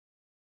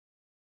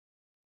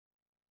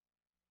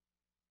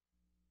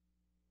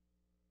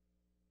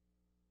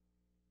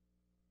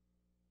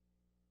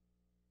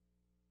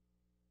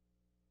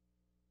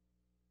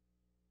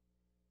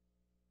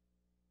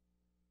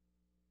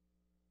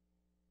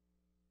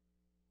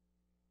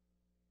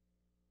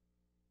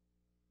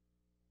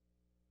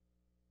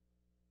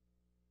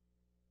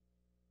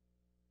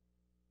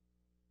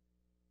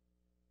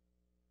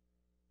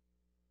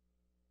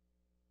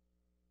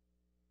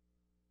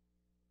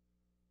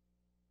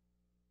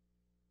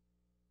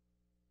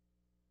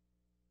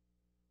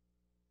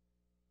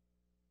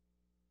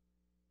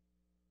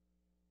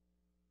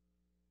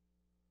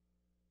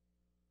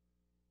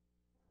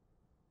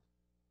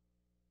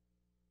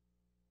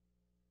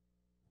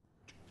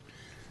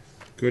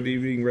Good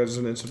evening,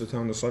 residents of the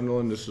town of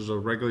Sunderland. This is a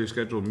regularly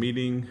scheduled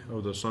meeting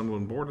of the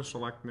Sunderland Board of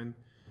Selectmen.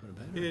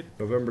 It's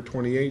November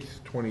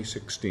 28th,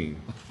 2016.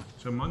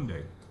 It's a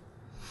Monday.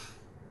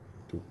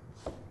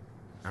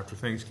 After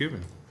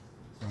Thanksgiving.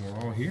 And we're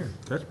all here.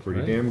 That's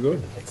pretty damn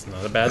good. It's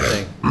not a bad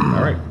thing.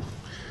 All right.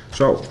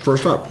 So,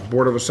 first up,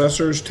 Board of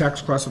Assessors,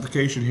 tax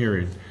classification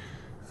hearing.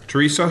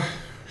 Teresa,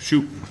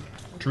 shoot.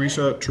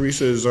 Teresa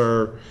is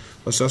our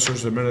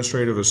assessor's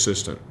administrative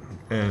assistant.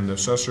 And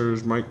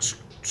assessors Mike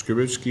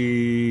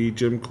Skibitsky,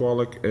 Jim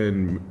Kwolek,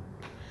 and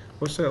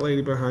what's that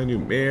lady behind you?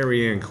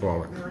 Mary Ann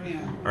Kwolek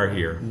are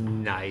here.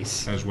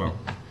 Nice. As well.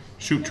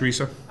 Shoot,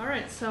 Teresa. All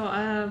right,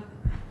 so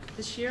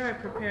this year I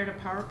prepared a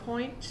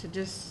PowerPoint to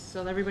just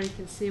so that everybody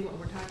can see what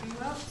we're talking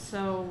about.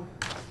 So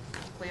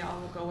hopefully all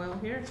will go well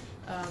here.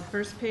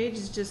 First page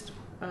is just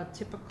a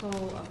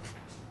typical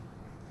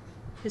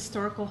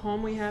historical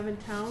home we have in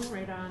town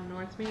right on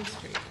North Main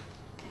Street.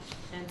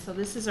 And so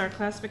this is our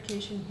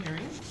classification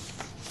hearing.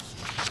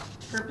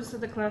 Purpose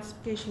of the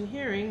classification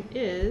hearing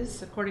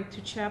is, according to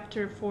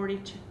Chapter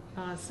 40,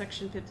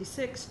 Section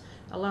 56,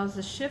 allows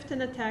the shift in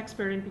the tax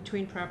burden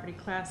between property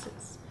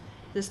classes.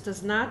 This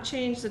does not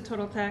change the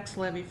total tax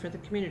levy for the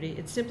community.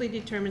 It simply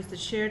determines the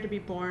share to be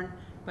borne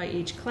by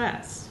each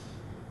class.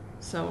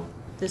 So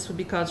this would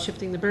be called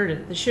shifting the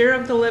burden. The share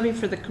of the levy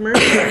for the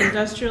commercial,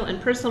 industrial, and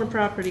personal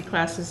property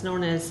classes,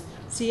 known as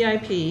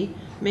CIP,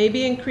 may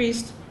be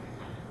increased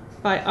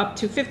by up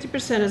to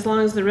 50% as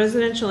long as the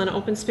residential and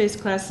open space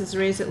classes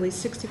raise at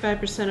least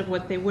 65% of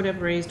what they would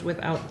have raised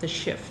without the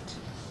shift.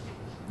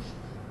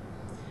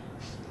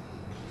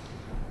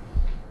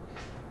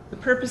 The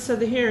purpose of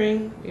the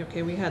hearing,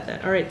 okay, we had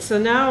that. All right, so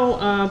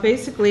now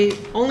basically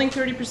only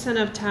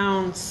 30% of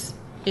towns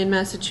in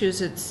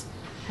Massachusetts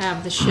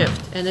have the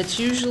shift, and it's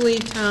usually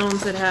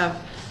towns that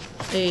have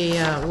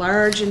a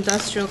large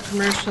industrial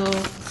commercial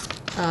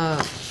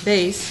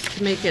base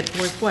to make it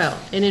worthwhile.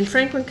 And in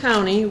Franklin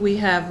County, we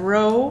have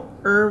Rowe,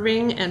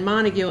 Irving, and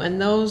Montague,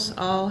 and those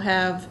all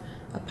have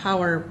a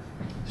power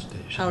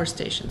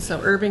station. So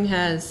Irving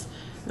has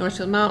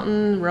Northfield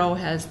Mountain, Rowe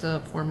has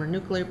the former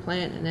nuclear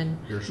plant, and then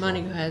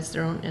Montague has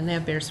their own, and they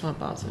have Bear Swamp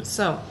also.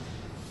 So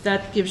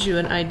that gives you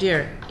an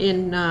idea.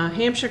 In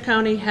Hampshire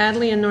County,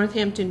 Hadley and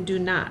Northampton do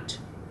not.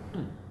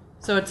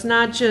 So it's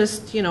not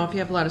just, you know, if you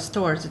have a lot of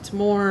stores, it's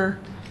more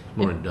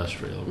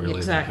industrial, really,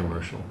 exactly, than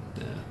commercial.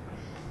 Yeah.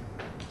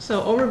 So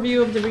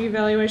overview of the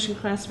revaluation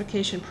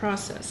classification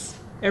process.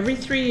 Every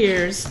 3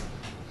 years,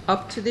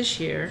 up to this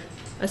year,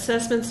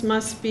 assessments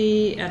must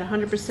be at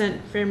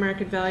 100% fair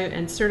market value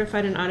and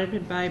certified and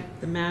audited by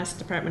the Mass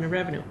Department of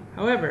Revenue.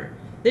 However,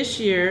 this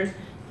year,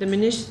 the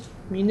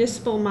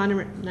Municipal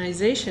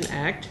Modernization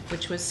Act,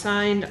 which was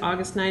signed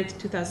August 9th,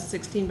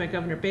 2016 by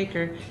Governor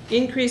Baker,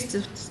 increased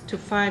to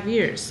 5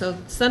 years. So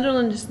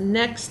Sunderland's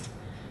next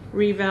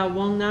reval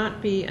will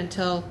not be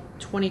until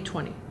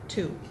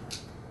 2022.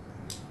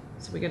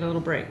 So we get a little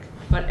break.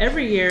 But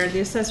every year, the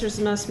assessors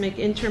must make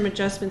interim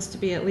adjustments to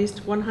be at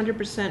least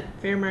 100%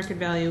 fair market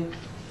value,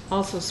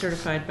 also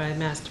certified by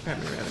Mass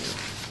Department of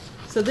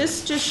Revenue. So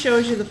this just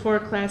shows you the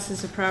 4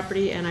 classes of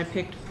property, and I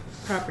picked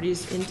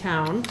properties in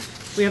town.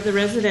 We have the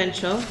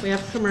residential, we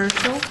have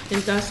commercial,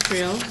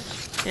 industrial,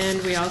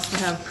 and we also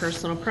have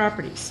personal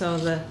property. So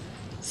the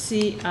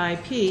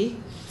CIP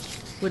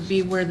would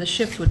be where the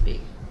shift would be,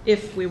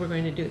 if we were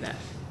going to do that.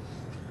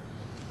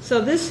 So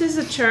this is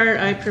a chart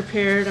I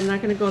prepared. I'm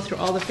not going to go through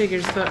all the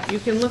figures, but you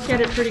can look at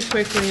it pretty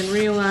quickly and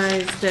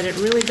realize that it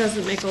really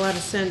doesn't make a lot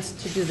of sense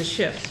to do the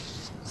shift.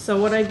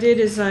 So what I did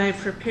is I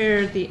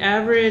prepared the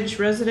average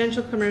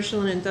residential,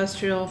 commercial, and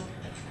industrial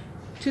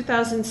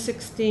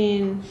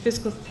 2016,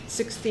 fiscal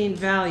 16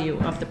 value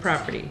of the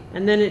property.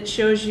 And then it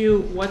shows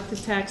you what the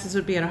taxes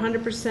would be at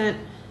 100%,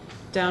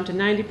 down to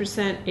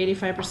 90%,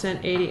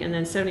 85%, 80%, and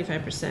then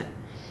 75%.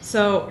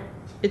 So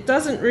it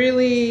doesn't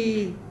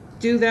really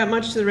do that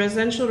much to the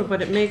residential,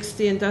 but it makes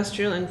the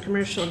industrial and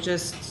commercial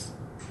just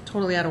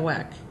totally out of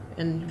whack.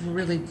 And you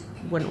really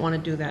wouldn't want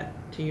to do that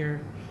to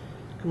your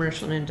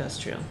commercial and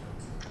industrial.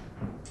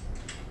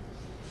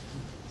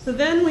 So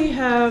then we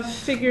have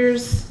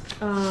figures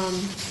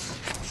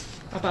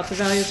about the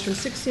values from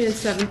 16 and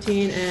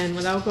 17, and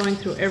without going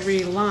through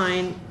every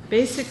line,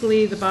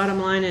 basically the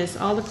bottom line is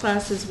all the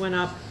classes went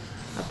up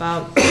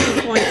about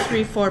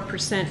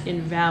 2.34%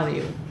 in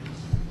value.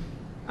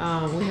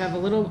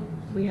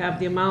 We have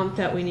the amount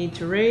that we need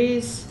to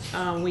raise.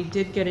 We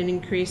did get an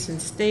increase in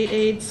state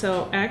aid,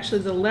 so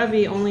actually the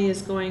levy only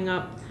is going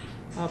up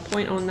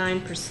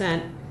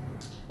 0.09%.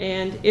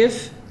 And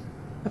if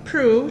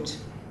approved,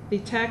 the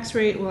tax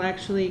rate will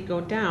actually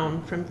go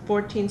down from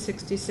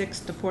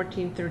 14.66 to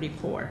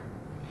 14.34.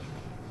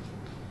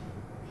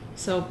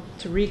 So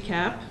to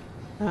recap,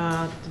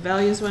 the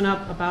values went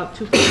up about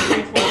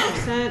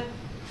 2.34%.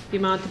 The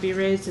amount to be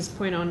raised is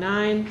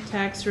 0.09.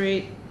 Tax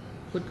rate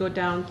would go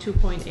down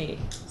 2.8.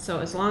 So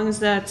as long as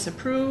that's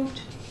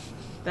approved,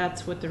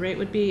 that's what the rate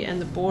would be, and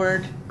the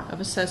Board of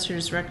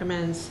Assessors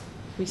recommends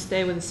we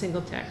stay with a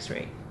single tax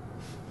rate.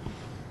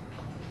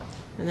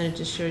 And then it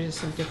just shows you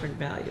some different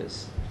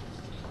values.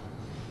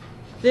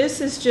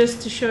 This is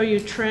just to show you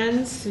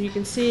trends. So you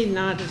can see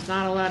there's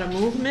not a lot of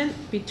movement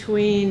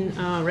between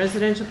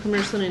residential,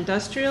 commercial, and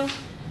industrial.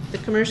 The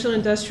commercial and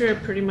industrial are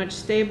pretty much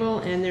stable,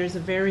 and there's a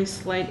very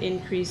slight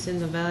increase in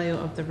the value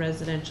of the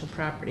residential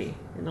property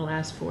in the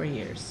last 4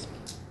 years.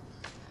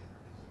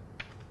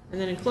 And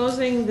then in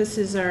closing, this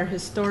is our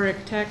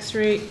historic tax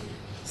rate.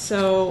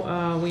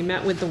 So we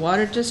met with the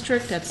Water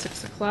District at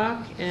 6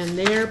 o'clock, and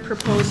their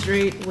proposed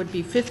rate would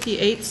be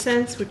 58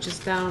 cents, which is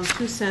down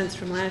 2 cents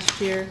from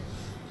last year.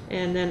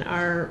 And then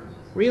our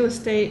real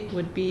estate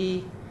would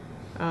be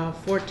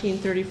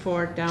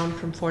 $14.34, down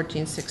from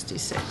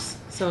 $14.66.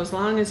 So as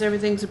long as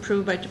everything's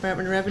approved by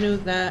Department of Revenue,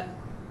 that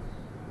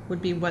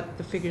would be what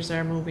the figures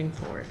are moving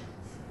forward.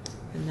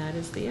 And that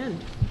is the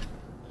end.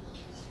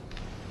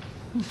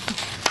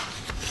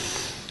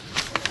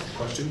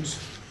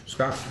 Questions?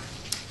 Scott?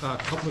 A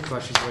couple of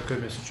questions, if I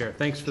could, Mr. Chair.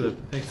 Thanks for the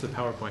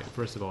PowerPoint,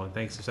 first of all, and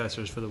thanks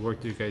assessors for the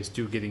work that you guys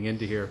do getting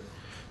into here.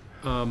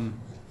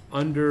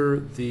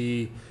 Under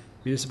the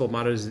Municipal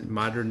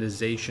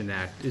Modernization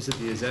Act, is it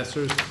the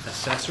assessor's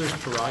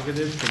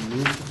prerogative to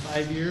move to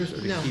 5 years or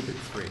to keep it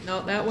 3?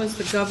 No, that was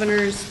the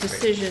governor's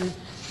decision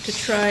to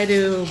try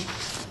to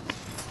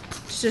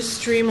just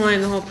streamline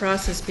the whole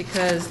process,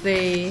 because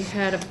they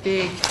had a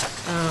big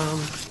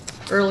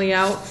early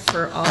out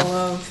for all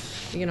of,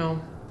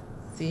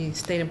 the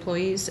state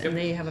employees, and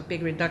they have a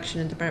big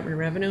reduction in Department of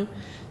Revenue.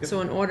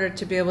 So in order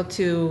to be able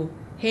to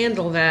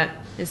handle that,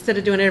 instead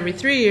of doing it every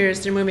 3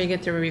 years, they're moving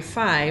it to every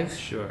 5.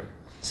 Sure.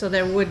 So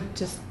that would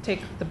just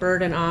take the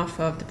burden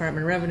off of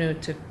Department of Revenue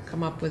to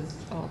come up with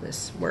all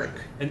this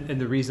work. And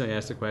the reason I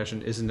asked the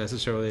question isn't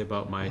necessarily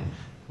about my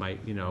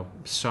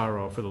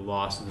sorrow for the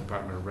loss of the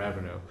Department of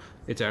Revenue.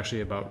 It's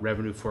actually about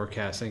revenue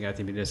forecasting at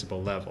the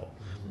municipal level.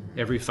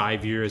 Every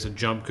 5 years, a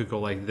jump could go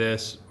like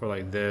this, or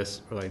like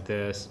this, or like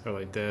this, or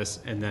like this,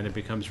 and then it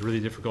becomes really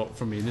difficult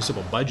for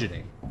municipal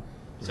budgeting.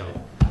 So,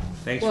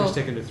 thanks for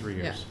sticking to 3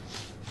 years. Yeah.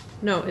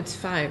 No, it's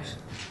 5.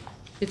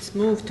 It's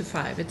moved to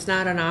 5. It's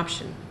not an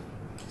option.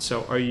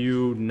 So are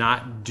you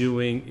not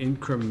doing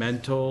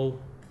incremental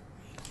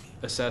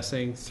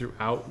assessing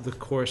throughout the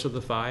course of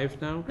the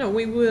 5 now? No,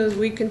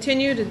 we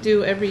continue to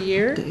do every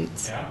year.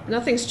 Yeah.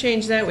 Nothing's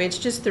changed that way. It's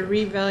just the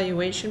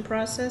revaluation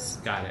process.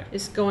 Got it.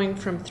 Is going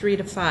from 3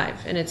 to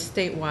 5, and it's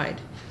statewide.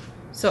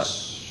 So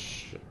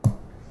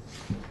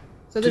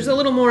there's a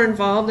little more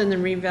involved in the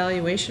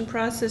revaluation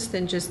process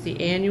than just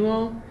the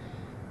annual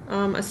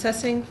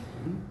assessing.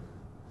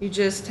 You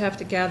just have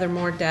to gather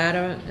more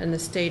data, and the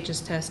state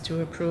just has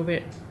to approve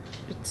it.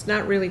 It's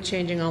not really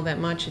changing all that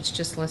much. It's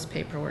just less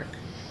paperwork.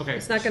 Okay.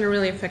 It's not going to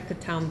really affect the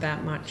town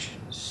that much.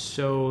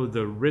 So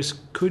the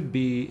risk could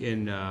be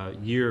in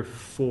year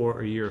 4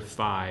 or year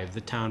 5,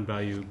 the town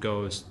value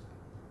goes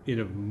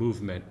in a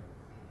movement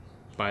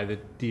by the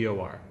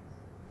DOR.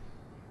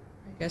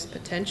 I guess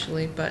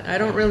potentially, but I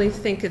don't really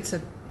think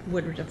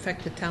would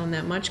affect the town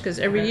that much, because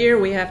every year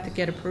we have to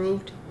get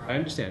approved. I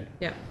understand.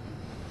 Yeah.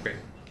 Great.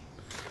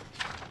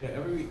 Yeah,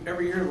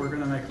 every year we're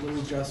going to make little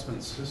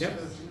adjustments just Yep.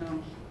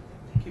 to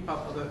keep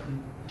up with it.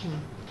 And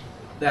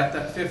that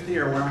 5th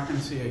year, we're not going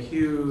to see a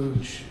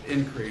huge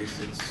increase.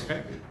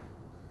 Okay.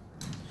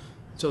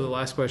 So the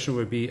last question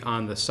would be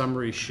on the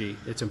summary sheet.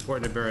 It's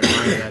important to bear in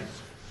mind that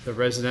the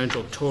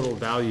residential total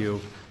value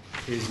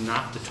is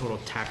not the total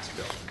tax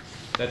bill.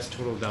 That's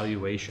total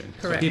valuation.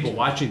 Correct. So people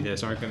watching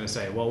this aren't going to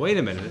say, well, wait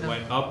a minute, it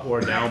went up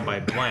or down by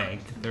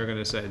blank. They're going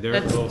to say,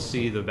 they'll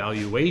see the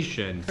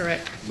valuation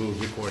Correct.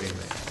 move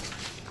accordingly.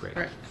 Great.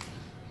 Correct.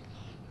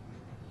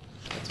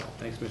 That's all.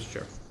 Thanks, Mr.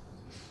 Chair.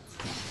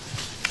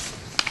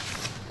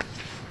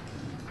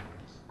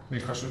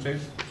 Any questions,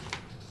 Dave?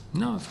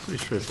 No, it's pretty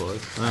straightforward.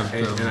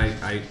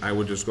 And I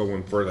would just go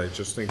one further. I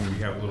just think we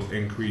have a little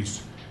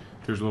increase.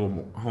 There's a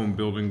little home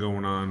building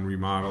going on,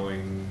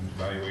 remodeling,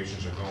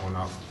 valuations are going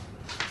up,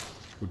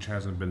 which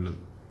hasn't been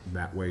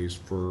that way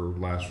for the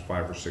last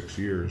 5 or 6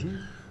 years.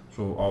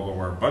 So although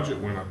our budget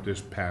went up this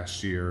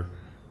past year,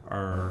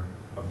 our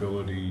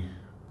ability,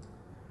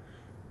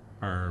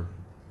 our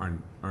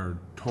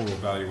total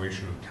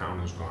valuation of town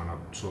has gone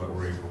up, so that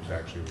we're able to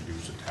actually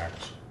reduce the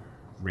tax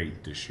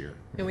rate this year.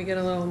 And we get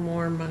a little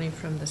more money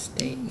from the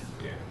state.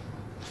 Yeah.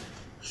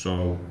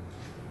 So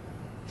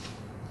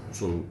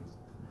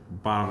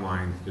bottom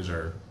line is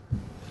our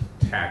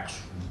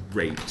tax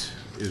rate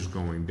is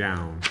going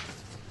down,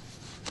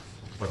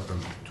 but the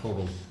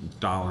total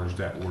dollars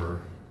that we're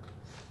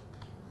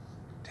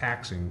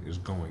taxing is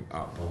going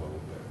up a little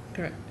bit.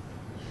 Correct.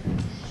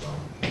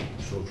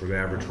 So for the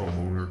average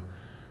homeowner,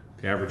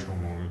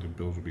 the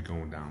bills will be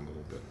going down a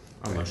little bit,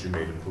 unless you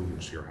made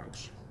improvements to your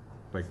house,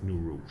 like new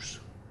roofs.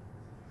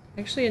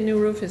 Actually, a new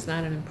roof is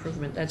not an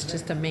improvement. That's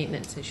just a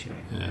maintenance issue.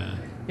 Yeah.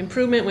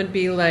 Improvement would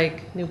be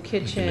like new Like a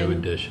kitchen, new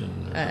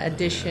addition.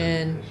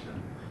 addition,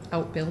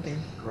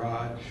 outbuilding.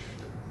 Garage,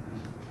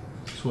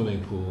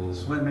 Swimming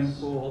pools. swimming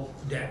pool,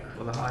 deck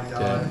with a high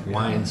Deck, dog.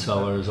 wine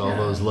cellars, all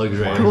those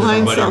luxury Wine items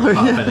everybody cellar,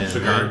 popping yeah. in,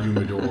 Cigar right?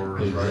 humidor,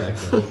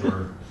 Exactly. those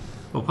are,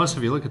 Well, plus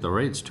if you look at the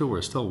rates too,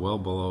 we're still well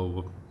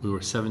below, we were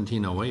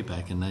 1708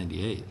 back in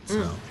 98,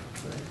 so.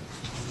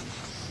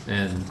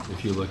 And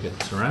if you look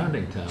at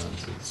surrounding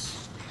towns,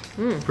 it's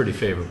pretty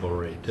favorable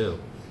rate too.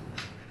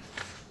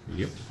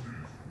 Yep.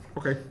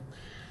 Okay,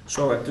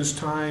 so at this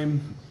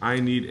time, I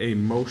need a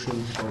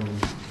motion from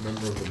a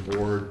member of the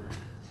board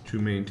to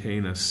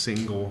maintain a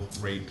single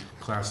rate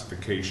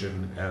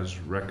classification as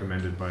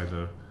recommended by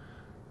the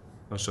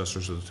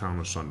assessors of the town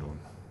of Sunderland.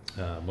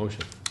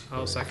 Motion.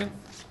 I'll second.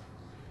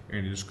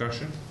 Any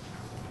discussion?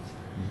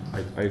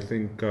 I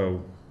think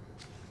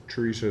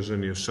Teresa's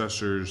and the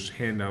assessor's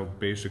handout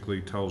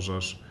basically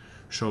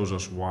shows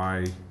us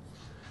why,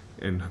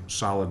 in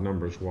solid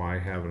numbers, why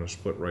having a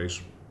split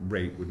rate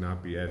would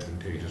not be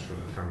advantageous for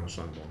the town of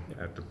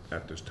Sunderland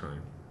at this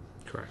time.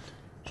 Correct.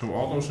 So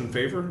all those in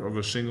favor of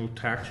a single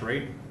tax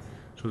rate,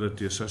 so that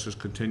the assessors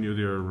continue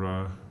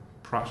their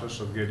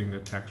process of getting the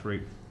tax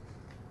rate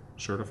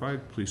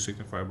certified, please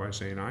signify by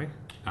saying aye.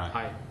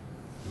 Aye.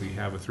 We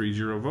have a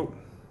 3-0 vote.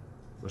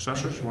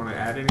 Assessors, want to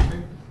add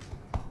anything?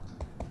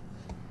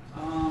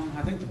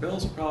 I think the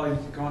bills are probably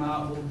going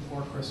out a little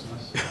before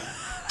Christmas.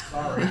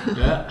 Sorry.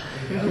 Yeah.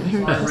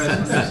 Sorry,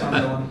 residents of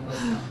Sunderland.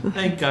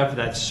 Thank God for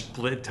that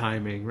split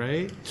timing,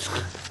 right?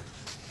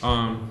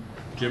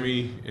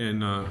 Jimmy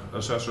and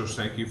assessors,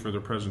 thank you for the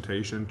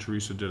presentation.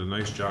 Teresa did a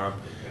nice job.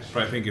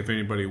 But I think if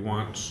anybody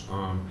wants,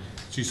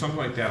 see, something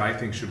like that I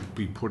think should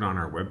be put on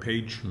our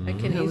webpage. I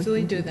can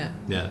easily do that.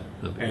 Yeah.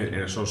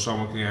 And so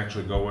someone can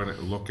actually go in and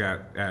look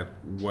at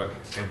what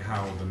and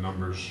how the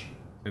numbers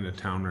in the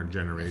town are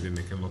generated, and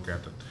they can look at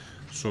it.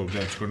 So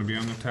that's going to be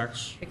on the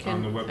text,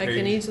 on the webpage? I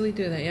can easily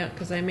do that, yeah,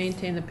 because I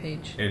maintain the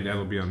page. And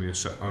that'll be on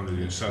the under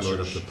the assessors. Load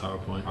up the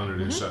PowerPoint. Under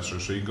the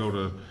assessors. So you go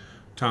to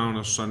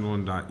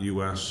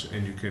townofsunderland.us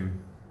and you can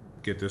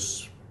get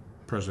this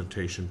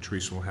presentation.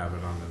 Teresa will have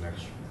it on the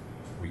next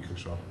week or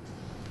so.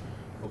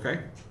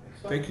 Okay?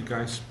 Thank you,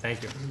 guys.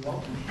 Thank you.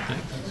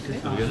 Have a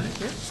good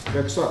night.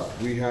 Next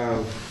up, we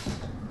have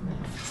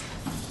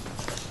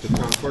the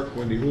town clerk,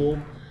 Wendy Hool,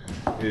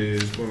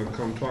 is going to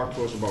come talk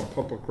to us about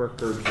public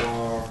records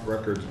law,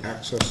 records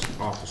access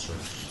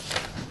officers.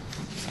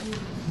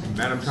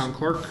 Madam Town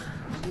Clerk,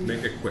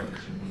 make it quick.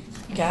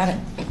 Got it.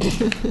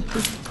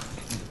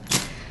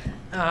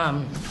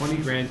 20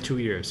 grand, 2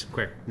 years.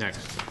 Quick,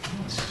 next.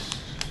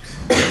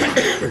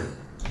 The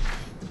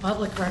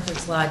public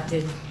records law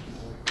did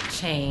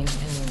change,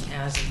 and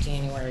as of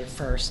January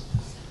 1st,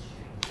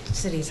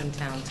 cities and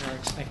towns are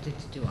expected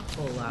to do a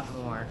whole lot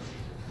more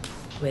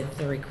with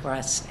the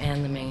requests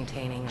and the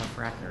maintaining of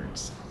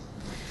records.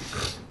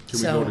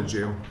 Should we go to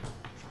jail?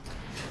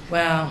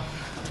 Well,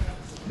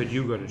 Could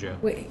you go to jail?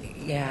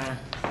 yeah.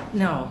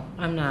 No,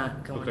 I'm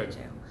not going Okay. to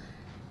jail.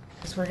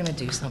 Because we're going to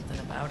do something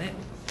about it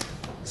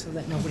so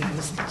that nobody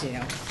goes to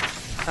jail.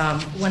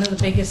 One of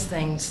the biggest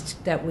things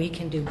that we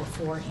can do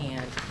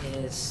beforehand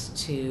is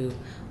to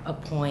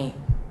appoint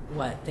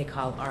what they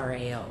call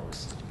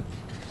RAOs,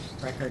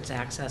 Records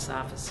Access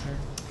Officer.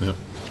 Yep.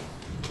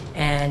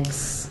 And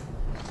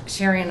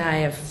Sherry and I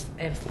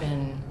have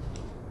been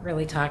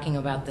really talking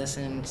about this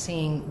and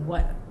seeing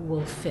what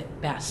will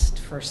fit best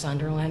for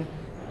Sunderland.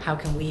 How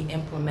can we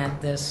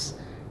implement this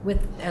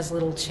with as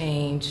little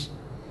change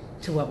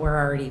to what we're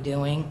already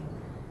doing,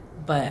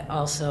 but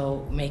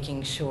also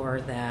making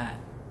sure that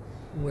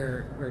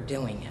we're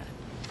doing it.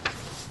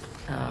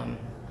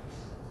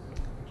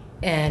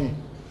 And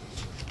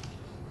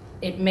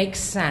it makes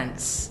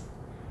sense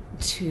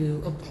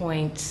to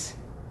appoint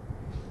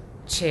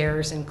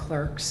chairs and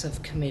clerks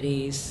of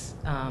committees,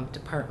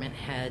 department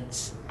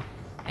heads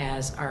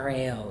as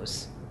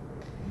RAOs.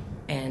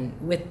 And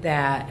with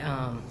that,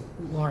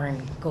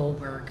 Lauren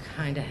Goldberg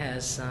kind of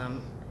has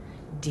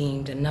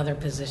deemed another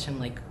position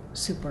like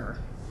super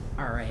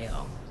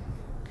RAO.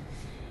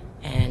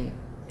 And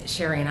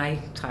Sherry and I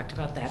talked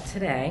about that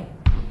today.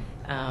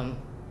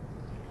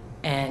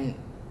 And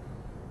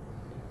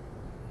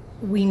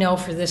we know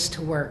for this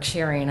to work,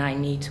 Sherry and I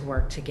need to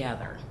work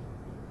together.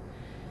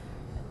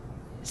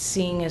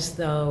 Seeing as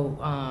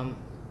though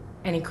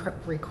any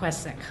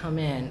requests that come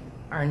in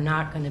are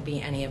not going to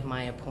be any of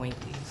my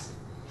appointees,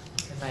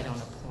 because I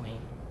don't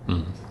appoint.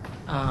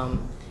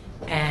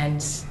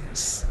 And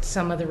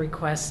some of the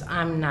requests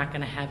I'm not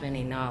going to have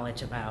any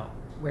knowledge about,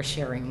 where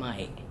Sherry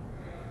might.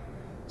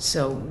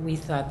 So we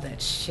thought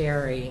that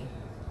Sherry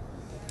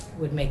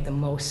would make the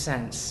most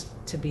sense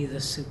to be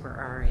the super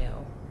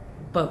RAO.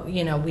 But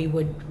you know, we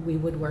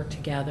would work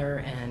together,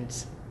 and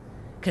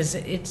because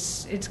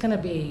it's going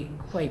to be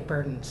quite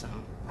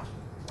burdensome.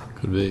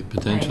 Could be,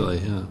 potentially,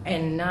 yeah.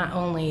 And not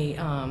only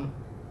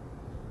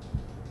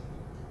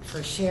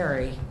for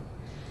Sherry,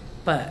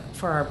 but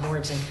for our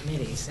boards and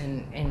committees.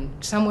 And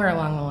somewhere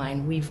along the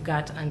line, we've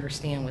got to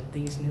understand with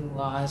these new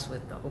laws,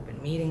 with the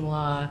open meeting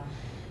law,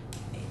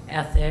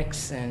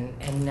 ethics,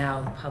 and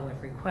now the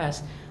public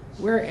request,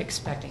 we're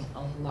expecting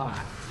a lot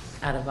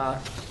out of our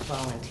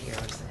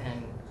volunteers.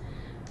 And,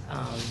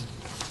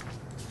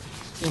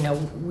 you know,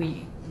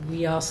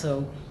 we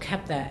also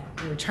kept that,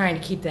 we're trying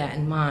to keep that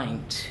in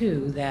mind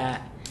too,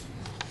 that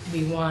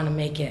we want to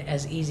make it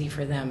as easy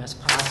for them as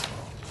possible.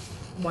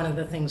 One of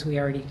the things we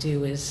already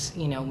do is,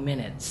 you know,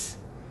 minutes.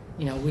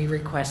 You know, we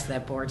request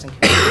that boards and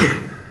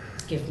committees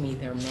give me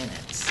their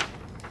minutes.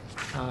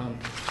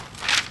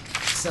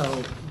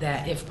 So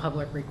that if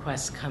public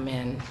requests come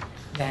in,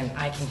 then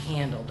I can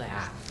handle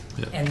that,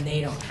 Yeah. and they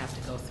don't have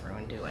to go through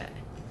and do it.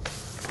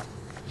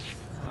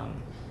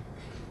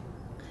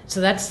 So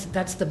that's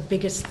the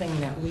biggest thing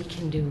that we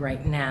can do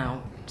right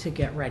now to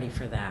get ready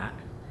for that.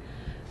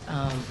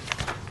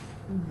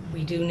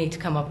 We do need to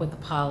come up with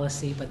a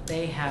policy, but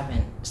they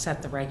haven't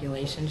set the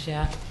regulations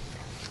yet.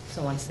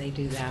 So once they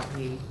do that,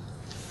 we'll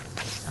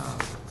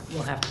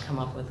have to come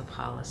up with a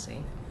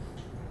policy.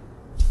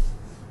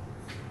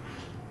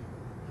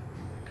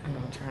 And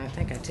I'm trying to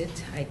think.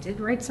 I did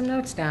write some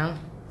notes down.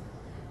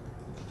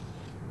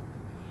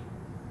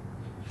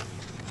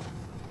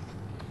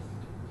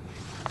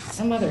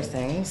 Some other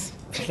things.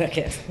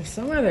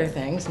 Some other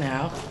things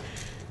now.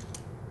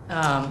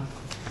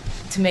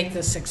 To make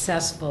this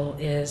successful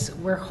is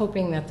we're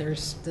hoping that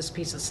there's this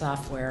piece of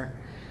software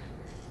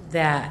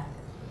that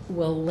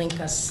will link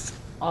us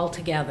all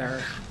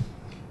together.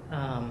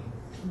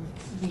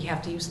 We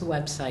have to use the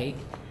website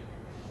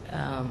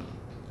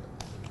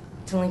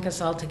to link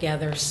us all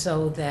together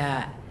so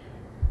that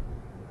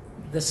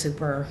the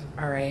super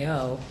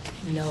RAO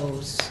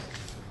knows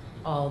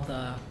all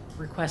the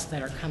requests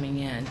that are coming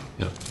in.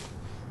 Yep.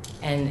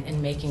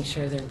 And making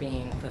sure they're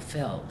being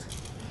fulfilled.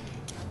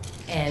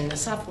 And the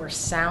software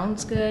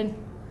sounds good,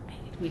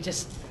 we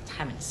just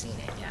haven't seen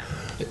it yet.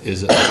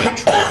 Is it like a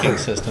tracking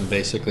system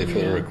basically for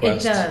the It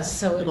request? does,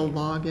 so It'll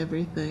log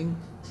everything.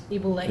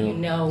 it will let you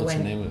know What's the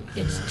when name of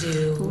it? it's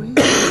due. Boy.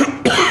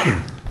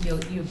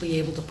 You'll be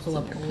able to pull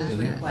up old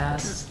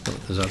requests.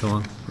 Is that the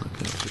one? Okay,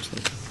 I was just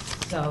thinking.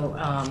 So,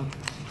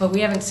 but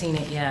we haven't seen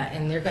it yet,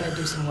 and they're gonna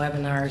do some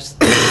webinars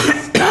the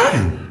next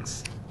 2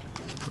 weeks.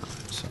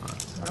 So,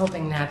 We're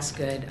hoping that's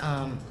good.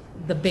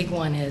 The big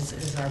one is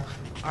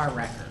our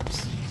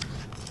records.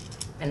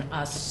 And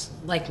us,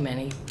 like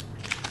many,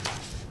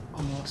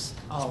 almost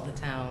all the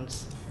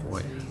towns and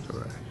wait, cities,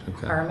 correct.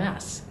 Okay. are a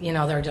mess. You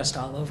know, they're just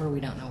all over. We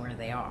don't know where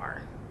they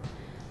are.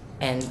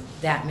 And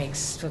that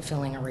makes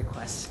fulfilling a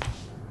request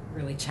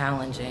really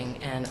challenging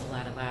and a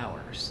lot of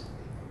hours.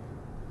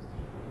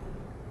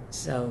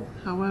 So,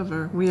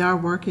 However, we are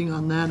working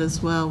on that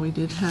as well. We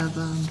did have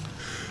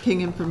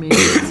King Information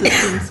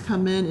Systems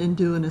come in and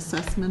do an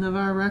assessment of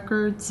our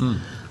records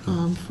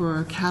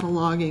for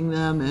cataloging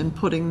them and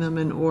putting them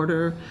in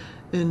order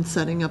and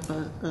setting up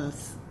a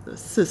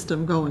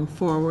system going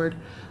forward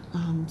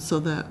so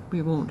that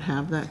we won't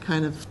have that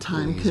kind of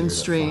time Easier to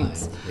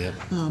constraints. find. Yep.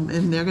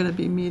 And they're going to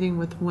be meeting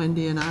with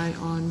Wendy and I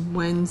on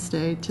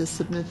Wednesday to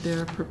submit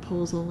their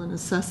proposal and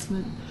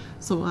assessment.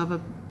 So we'll have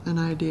an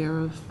idea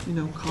of,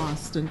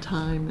 cost and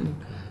time and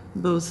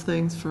those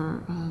things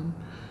for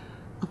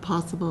a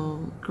possible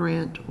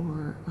grant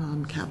or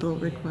capital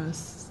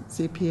requests.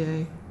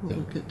 CPA will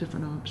look at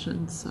different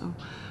options. So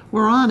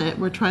we're on it.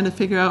 We're trying to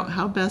figure out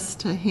how best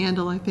to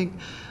handle, I think,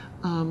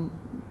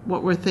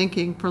 what we're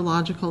thinking for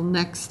logical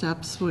next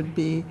steps would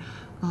be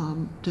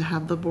to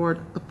have the board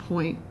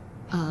appoint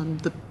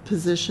the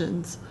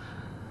positions,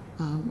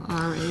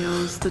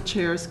 RAOs, the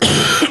chairs, the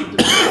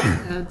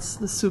department heads,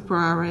 the super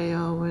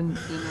RAO and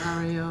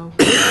RAO,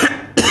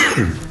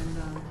 and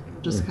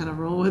we'll just kind of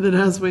roll with it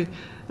as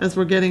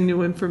we're getting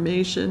new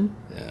information.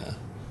 Yeah.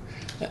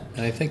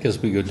 And I think as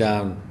we go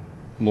down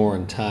more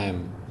in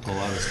time, a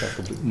lot of stuff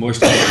will be, more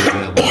stuff will be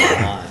available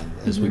online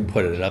as we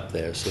put it up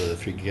there, so that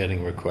if you're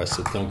getting requests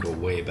that don't go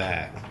way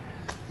back,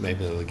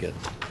 maybe they'll get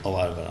a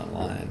lot of it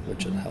online,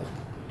 which would help.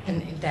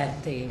 and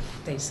that they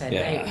said,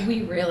 Yeah.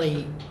 we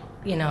really,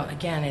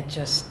 again, it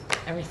just,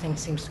 everything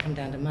seems to come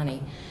down to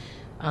money.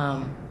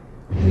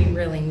 We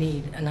really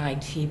need an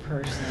IT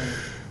person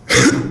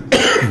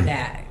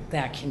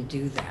that can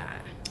do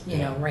that.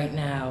 Right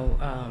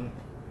now,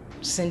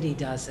 Cindy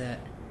does it,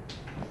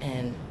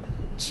 and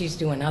she's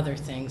doing other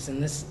things,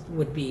 and this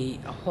would be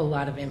a whole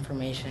lot of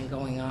information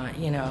going on,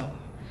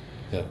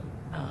 Yep.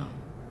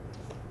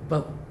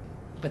 but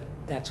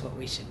that's what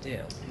we should do.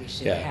 We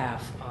should Yeah.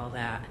 have all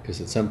that. Because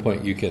at some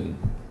point you can,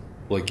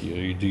 like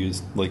you do,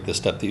 like the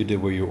step that you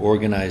did where you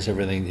organize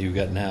everything that you've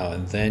got now,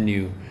 and then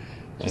you,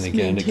 and Just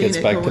again, it maintain gets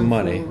it back to going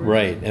money, forward.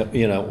 right?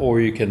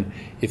 Or you can,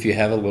 if you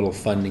have a little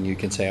funding, you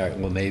can say, all right,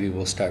 well, maybe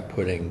we'll start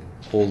putting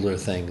older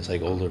things,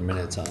 like older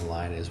minutes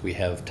online as we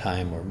have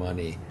time or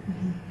money.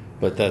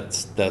 But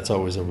that's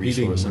always a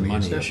resource and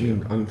money Is that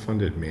issue. an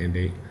unfunded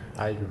mandate?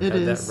 I It had that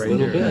is. right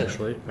Little here, bit.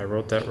 actually. I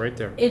wrote that right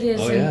there. It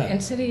is, Oh, yeah.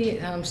 and city,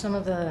 some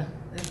of the,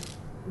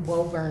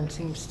 Woburn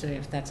seems to,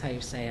 if that's how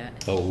you say it,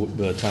 Oh,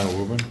 the town of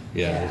Woburn?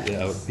 Yeah,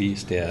 Yeah. out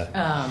east,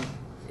 yeah.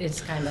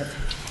 it's kind of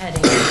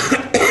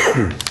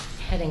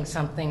heading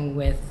something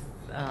with,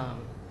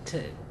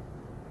 to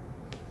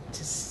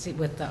see,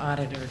 with the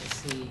auditor to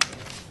see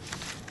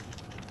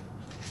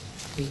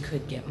if we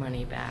could get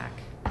money back.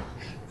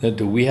 Now,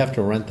 do we have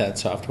to rent that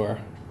software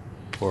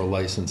or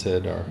license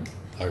it or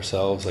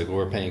ourselves? Like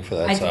we're paying for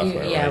that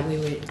software, Yeah, right? we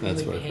would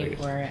That's what I pay figured.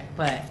 for it,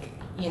 but,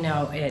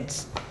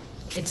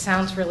 it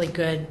sounds really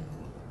good,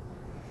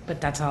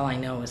 but that's all I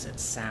know is it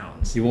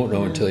sounds. You won't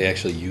know until you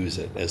actually use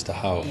it as to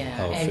how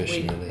Yeah,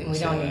 efficient and it we is.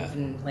 don't yeah.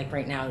 even, like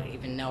right now,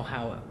 even know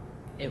how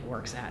it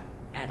works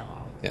at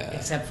all. Yeah.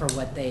 Except for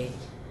what they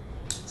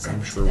said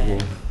I'm sure today.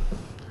 we'll.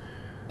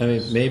 I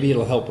mean, maybe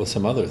it'll help with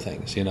some other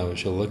things,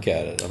 as you look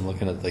at it. I'm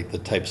looking at like the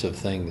types of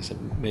things,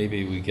 and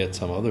maybe we get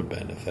some other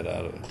benefit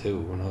out of it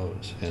too, who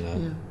knows, Yeah.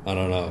 I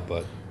don't know,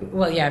 but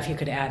Well, yeah, if you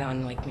could add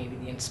on, like, maybe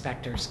the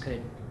inspectors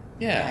could.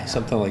 yeah, add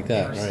something on like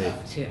that, their right?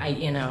 stuff too.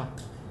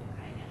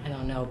 I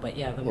don't know, but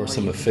yeah, the more Or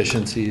some you could-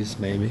 efficiencies,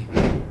 maybe.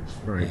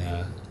 Right.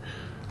 Yeah.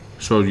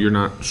 So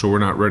we're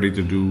not ready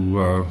to do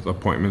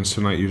appointments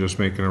tonight? You're just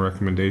making a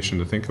recommendation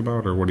to think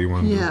about, or what do you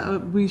want to do? Yeah,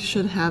 we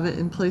should have it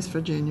in place for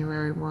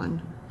January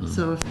 1.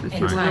 So if you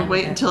And want to time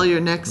wait to- until your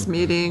next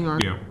meeting or.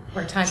 Yeah.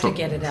 Or time So- to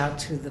get it out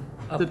to the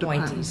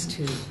appointees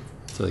too.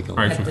 So they can All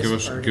right, so At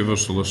this give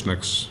us the list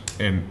next,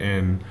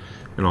 and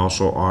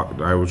also,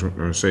 I was going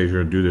to say, if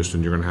you're going to do this,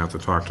 then you're going to have to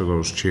talk to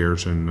those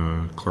chairs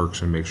and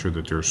clerks and make sure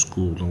that they're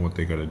schooled on what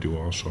they got to do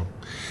also.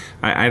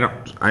 I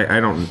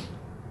don't,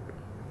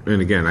 and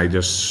again, I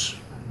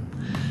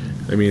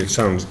mean, it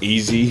sounds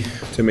easy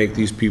to make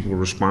these people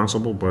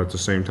responsible, but at the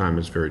same time,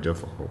 it's very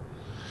difficult.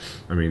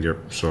 I mean,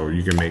 so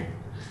you can make,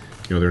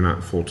 they're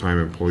not full-time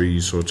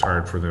employees, so it's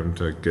hard for them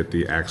to get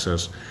the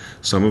access.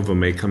 Some of them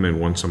may come in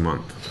once a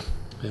month,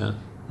 Yeah,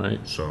 right.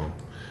 so.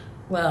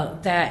 Well,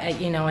 that,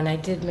 and I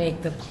did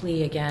make the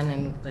plea again,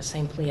 and the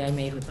same plea I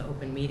made with the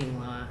open meeting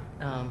law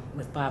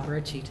with Bob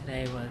Ritchie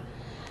today was,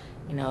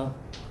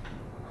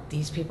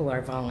 these people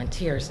are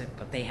volunteers,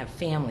 but they have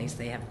families,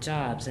 they have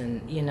jobs,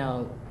 and,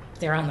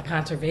 they're on the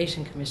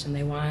Conservation Commission,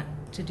 they want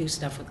to do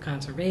stuff with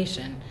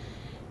conservation,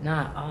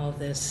 not all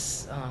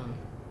this All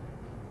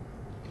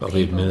the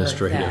paperwork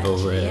administrative that-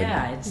 overhead.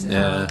 Yeah, it's,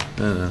 Yeah,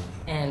 I know.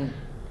 and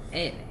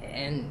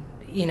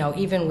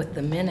even with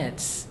the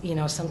minutes,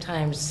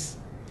 sometimes,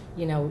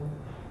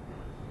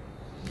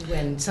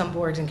 when some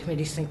boards and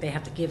committees think they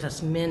have to give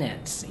us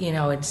minutes,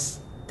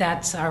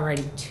 that's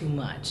already too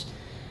much.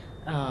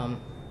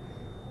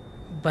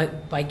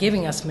 But by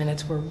giving us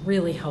minutes, we're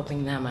really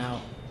helping them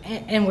out,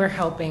 and we're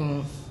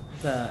helping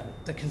the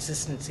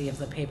consistency of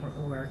the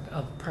paperwork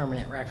of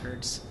permanent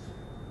records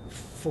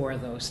for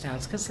those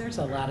towns, because there's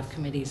a lot of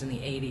committees in the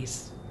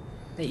 80s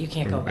that you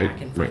can't go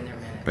back and find their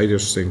minutes. I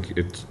just think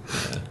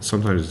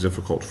sometimes it's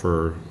difficult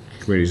for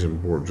committees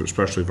and boards,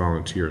 especially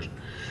volunteers.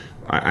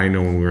 I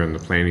know when we were in the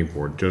planning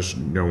board, just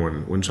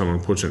knowing when someone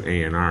puts an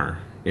A&R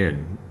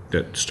in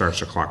that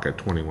starts the clock at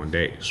 21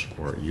 days,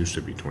 or it used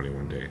to be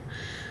 21 days.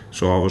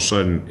 So all of a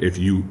sudden, if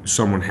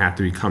someone had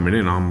to be coming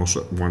in almost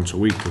once a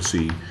week to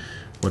see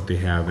what they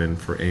have in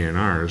for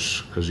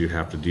A&Rs, because you'd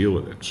have to deal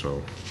with it.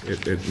 So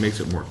it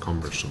makes it more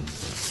cumbersome.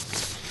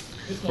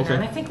 Okay.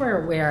 And I think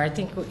we're aware. I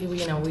think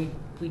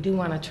we do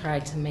want to try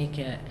to make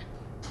it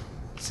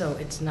so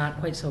it's not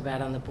quite so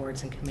bad on the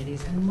boards and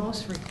committees. And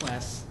most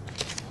requests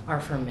are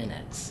for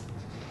minutes.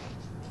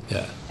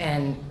 Yeah.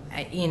 And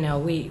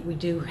we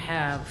do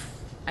have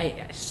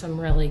some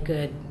really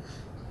good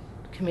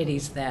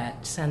committees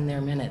that send their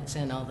minutes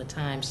in all the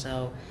time.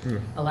 So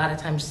a lot of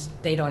times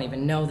they don't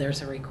even know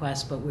there's a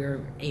request, but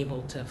we're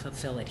able to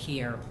fulfill it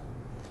here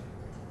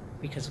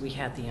because we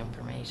had the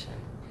information.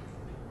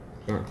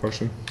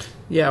 Question?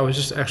 Yeah, I was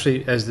just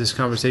actually, as this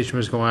conversation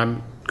was going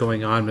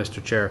on,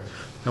 Mr. Chair,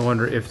 I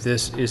wonder if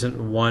this isn't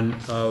one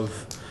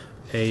of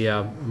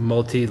a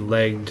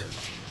multi-legged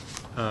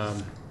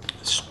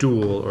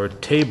stool or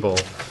table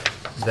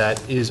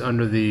that is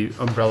under the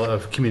umbrella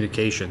of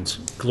communications,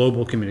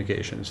 global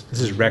communications.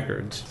 This is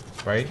records,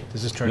 right?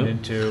 This is turned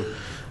into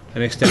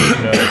an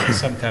extension of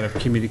some kind of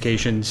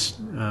communications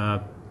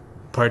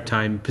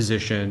part-time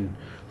position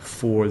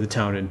for the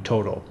town in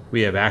total.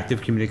 We have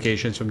active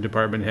communications from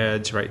department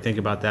heads, right? Think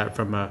about that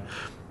from a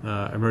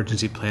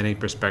emergency planning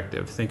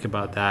perspective. Think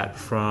about that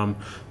from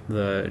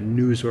the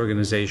news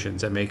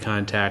organizations that may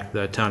contact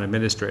the town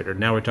administrator.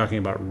 Now we're talking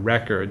about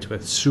records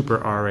with super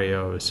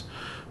RAOs.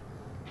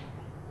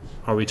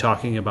 Are we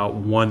talking about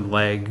one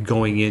leg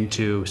going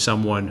into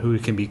someone who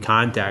can be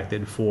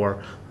contacted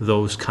for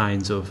those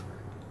kinds of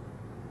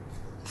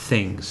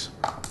things?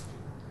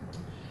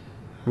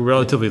 We're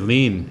relatively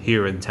lean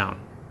here in town.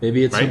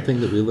 Maybe it's Right?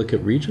 something that we look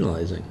at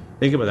regionalizing.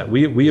 Think about that.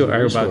 We As a are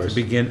about resource. to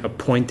begin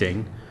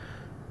appointing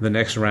the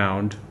next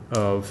round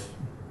of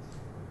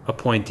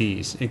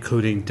appointees,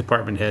 including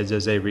department heads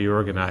as they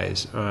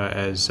reorganize,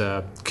 as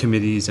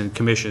committees and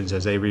commissions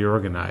as they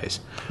reorganize.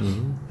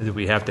 Do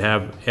we have to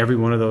have every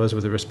one of those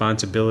with a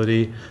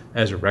responsibility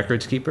as a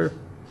records keeper?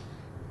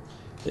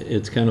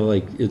 It's kind of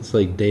like, it's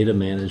like data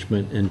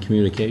management and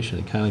communication.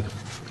 It kind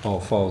of all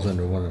falls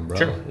under one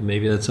umbrella. Sure. And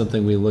maybe that's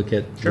something we look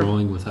at Sure.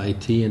 growing with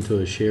IT into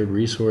a shared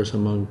resource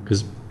among,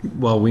 because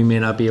while we may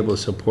not be able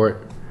to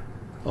support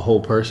a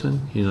whole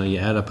person, you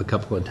add up a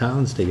couple of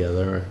towns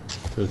together,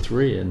 or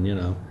three, and,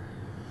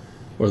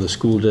 or the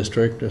school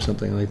district or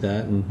something like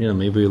that, and,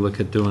 maybe we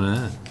look at doing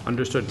that.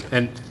 Understood.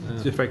 And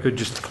if I could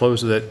just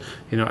close with it,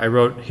 I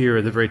wrote here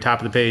at the very top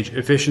of the page,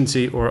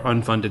 efficiency or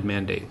unfunded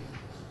mandate?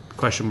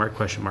 Question mark,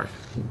 question mark.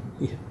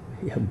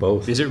 Yeah,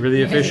 both. Is it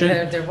really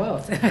efficient? They're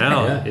both.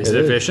 No. Yeah, Is it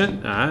it is.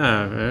 efficient?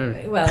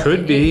 Well,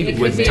 Could be it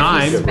with if you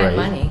time. spend Right.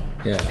 money.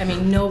 Yeah. I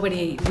mean,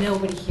 nobody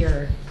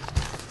here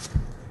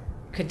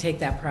could take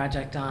that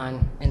project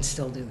on and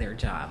still do their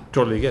job.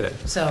 Totally get it.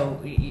 So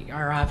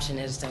our option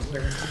is that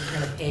we're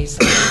going to pay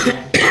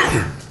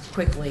somebody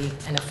quickly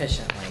and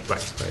efficiently.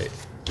 Right.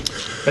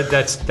 But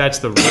that's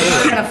the We're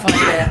rollout. going to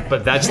fund it.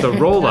 But that's the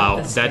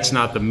rollout. That's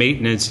not the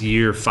maintenance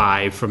year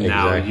 5 from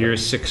now, Exactly. year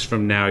 6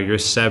 from now, year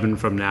 7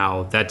 from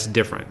now. That's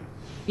different.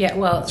 Yeah,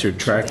 well, It's your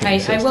tracking I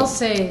will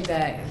system.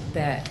 say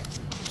that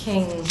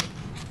King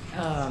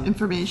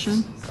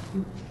Information?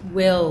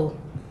 will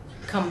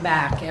come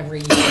back every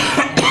year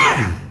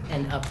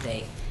and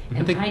update.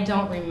 And I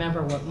don't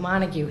remember what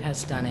Montague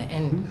has done it,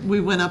 and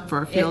We went up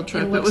for a field It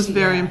trip. It looks- was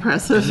very yeah.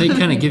 impressive. They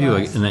kind of give you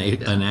was.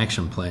 an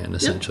action plan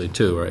essentially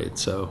too, right?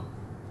 So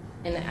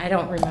and I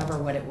don't remember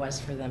what it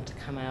was for them to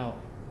come out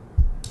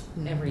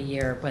every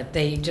year, but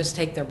they just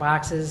take their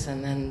boxes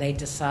and then they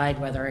decide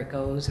whether it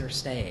goes or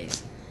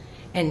stays.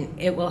 And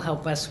it will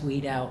help us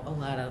weed out a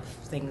lot of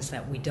things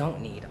that we don't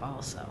need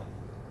also.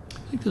 I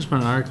think there's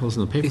been articles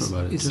in the paper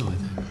about it too. I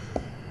think,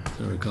 as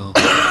I recall.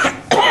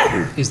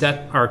 Is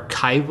that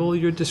archival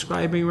you're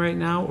describing right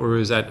now, or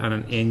is that on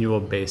an annual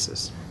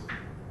basis?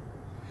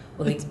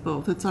 Well, they, It's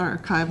both. It's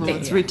archival,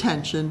 it's Yeah.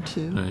 retention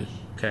too. Right.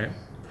 Okay.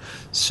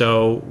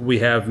 So we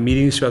have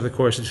meetings throughout the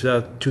course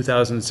of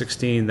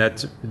 2016.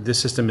 This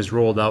system is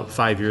rolled out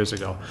 5 years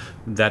ago.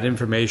 That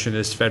information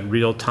is fed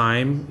real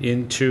time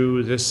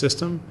into this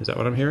system. Is that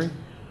what I'm hearing?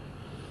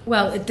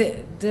 well,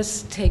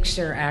 this takes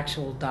your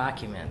actual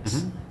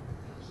documents.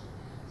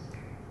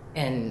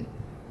 And,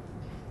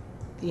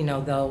 you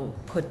know, they'll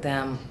put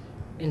them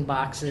in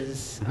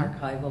boxes,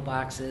 archival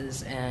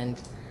boxes, and,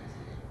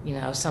 you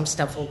know, some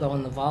stuff will go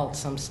in the vault,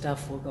 some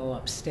stuff will go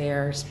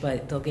upstairs,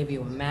 but they'll give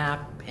you a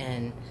map,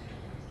 and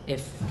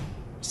if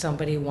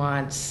somebody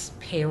wants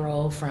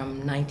payroll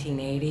from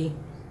 1980,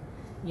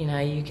 you know,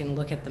 you can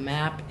look at the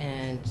map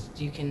and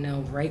you can know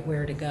right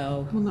where to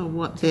go. We'll know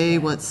what day,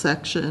 what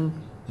section,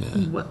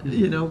 what,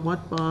 you know,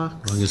 what box.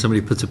 As long as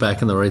somebody puts it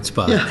back in the right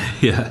spot.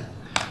 Yeah.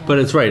 But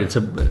it's right.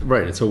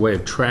 It's a way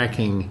of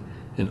tracking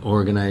and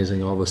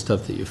organizing all the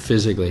stuff that you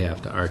physically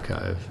have to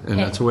archive, and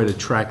that's a way to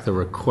track the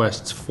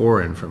requests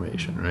for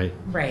information, right?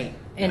 Right,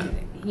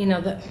 and you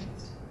know,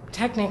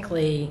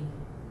 technically,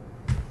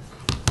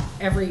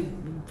 every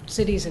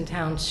cities and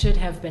towns should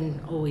have been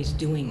always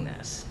doing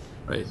this.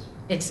 Right.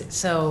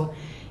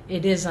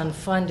 It is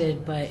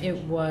unfunded, but it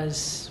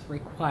was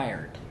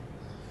required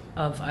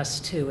of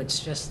us too. It's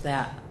just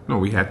that No,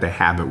 we had to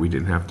have it. We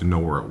didn't have to know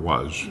where it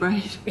was.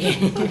 Right. we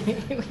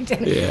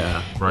didn't.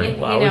 Yeah. Right.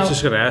 Well, I was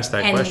just going to ask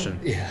that question.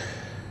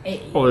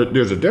 Well,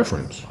 there's a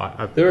difference.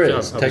 There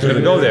is. I was going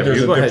to go there. There's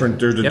You a go ahead.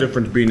 difference. There's a Yep.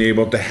 difference being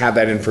able to have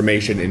that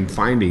information and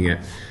finding it,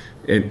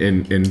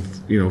 and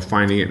you know,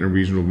 finding it in a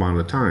reasonable amount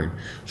of time.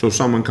 So if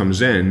someone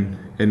comes in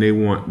and they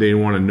want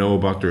to know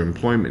about their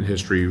employment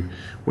history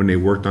when they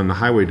worked on the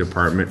highway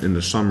department in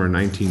the summer of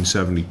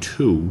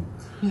 1972.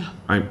 Yeah.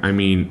 I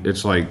mean,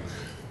 it's like,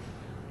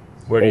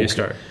 Where do you Okay.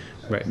 start?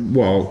 Right.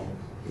 well,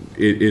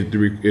 it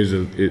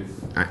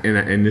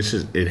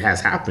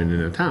has happened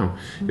in the town.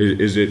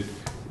 Is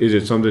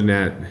it something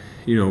that,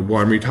 you know,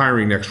 well, I'm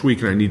retiring next week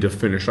and I need to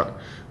finish up.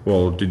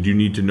 Well, did you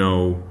need to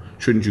know?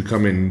 Shouldn't you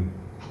come in?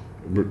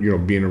 You know,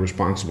 being a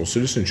responsible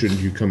citizen,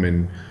 shouldn't you come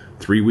in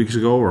 3 weeks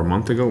ago or a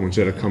month ago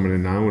instead of coming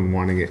in now and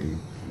wanting it?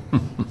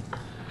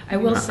 I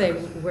will say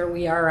where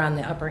we are on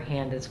the upper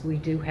hand is we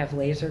do have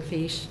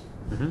Laserfiche.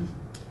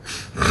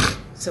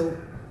 So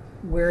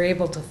we're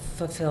able to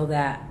fulfill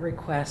that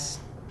request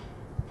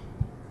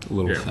A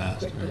little Yeah.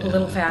 faster. a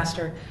little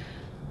faster,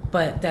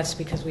 but that's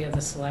because we have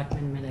the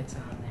selectmen minutes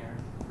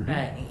on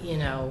there. You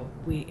know,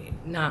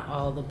 not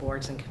all the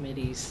boards and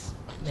committees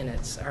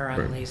minutes are on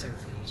Right.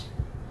 Laserfiche.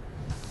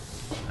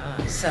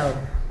 So,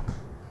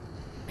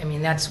 I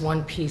mean, that's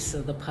one piece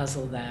of the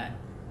puzzle that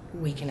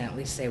we can at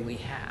least say we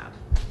have.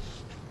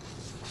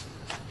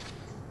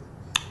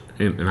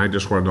 And I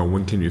just want to know,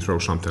 when can you throw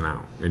something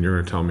out? And you're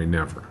going to tell me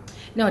never.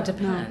 No, it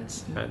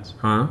depends. Depends.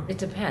 Huh? It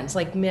depends.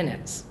 Like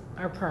minutes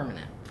are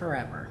permanent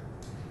forever.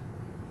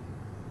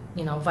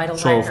 You know, vital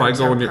So if I records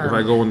go are in, if I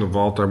permanent. go in the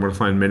vault, I'm going to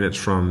find minutes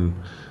from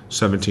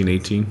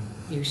 1718.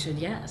 You should,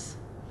 yes.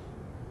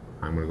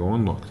 I'm going to go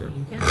and look then.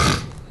 You can.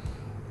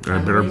 And I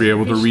better be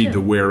able to read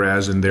the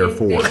whereas and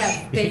therefore.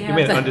 They You have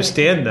may not the-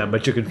 understand them,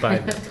 but you can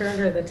find them. They're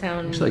under the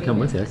town. Actually, I come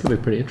with you. That could be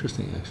pretty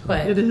interesting, actually.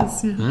 But It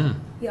is, yeah.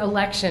 the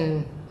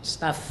election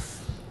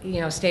stuff,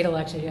 you know, state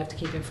elections, you have to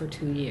keep it for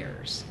 2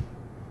 years.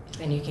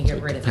 And you can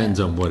get rid of it. Depends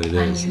on what it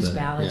is. Unused that-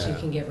 ballots, you yeah.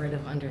 can get rid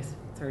of under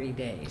 30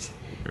 days.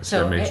 That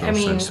So, makes no I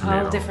mean, sense to me at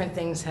all all. different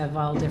things have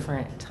all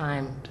different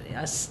time.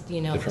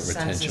 You know, the Different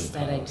retention census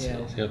that I do,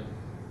 policies. Yep.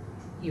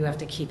 you have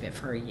to keep it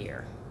for a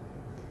year.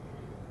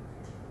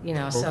 You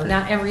know, so Okay.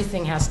 not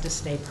everything has to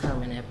stay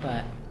permanent,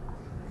 but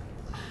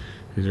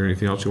Is there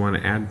anything else you want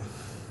to add?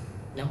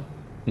 no,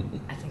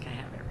 I think I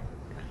have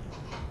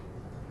everything.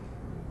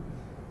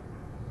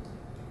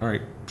 All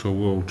right, so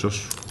we'll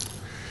just.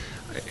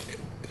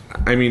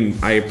 I mean,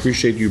 I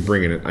appreciate you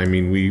bringing it. I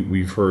mean,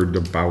 we've heard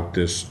about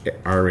this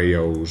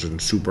RAOs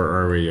and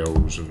super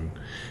RAOs,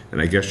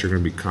 and I guess you're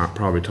going to be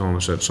probably telling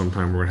us that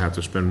sometime we're going to have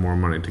to spend more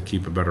money to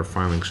keep a better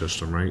filing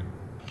system, right?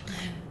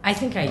 I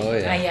think I, Oh,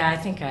 yeah. I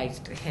think I I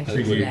hinted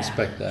think to we that.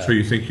 expect that. So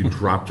you think you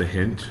dropped a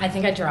hint? I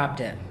think I dropped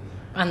it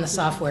on the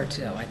software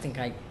too. I think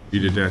You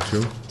did that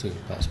too? It's a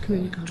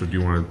possibility. So do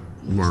you want to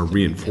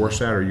reinforce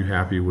that, or are you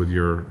happy with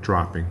your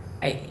dropping?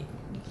 I'm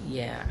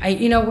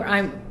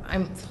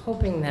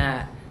hoping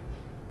that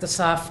the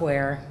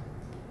software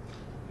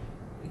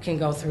can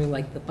go through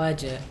like the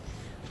budget,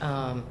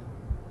 and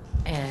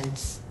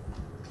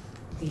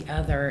the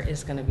other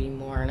is going to be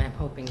more, and I'm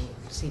hoping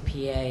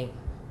CPA,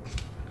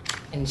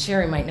 and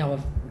Sherry might know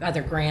of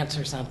other grants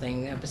or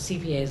something, but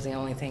CPA is the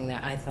only thing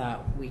that I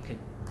thought we could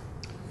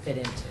fit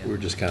into. We're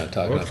just kind of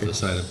talking off the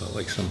side about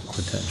like some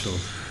potential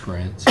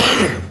grants.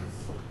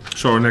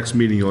 So our next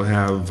meeting, you'll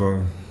have,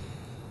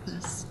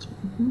 Best.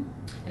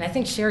 And I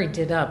think Sherry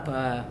did up,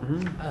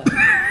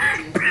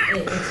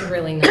 it's a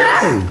really nice,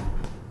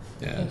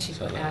 Yeah. and she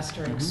saw put that.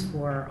 asterisks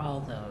for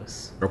all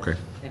those okay.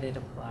 that it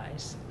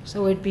applies.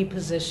 So it'd be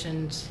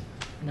positioned,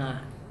 not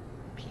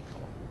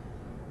people.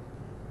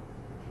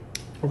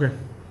 Okay.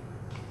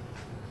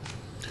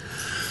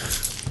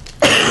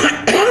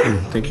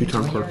 Thank you,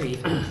 Town Clerk. You're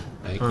even.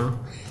 Thank you.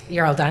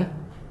 You're all done?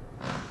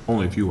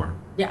 Only if you are.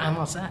 Yeah, I'm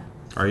all set.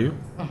 Are you?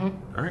 All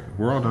right,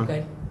 we're all done.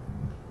 Good.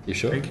 You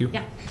sure? Thank you.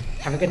 Yeah.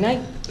 Have a good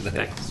night.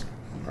 Thanks.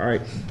 All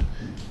right.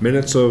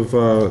 Minutes of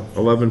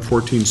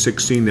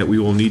 11/14/16 that we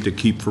will need to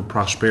keep for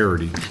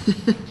prosperity.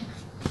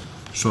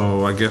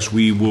 So I guess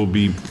we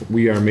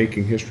are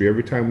making history.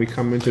 Every time we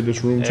come into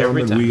this room, Every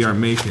gentlemen, time. we are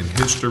making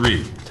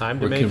history. Time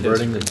to We're make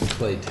converting this. them to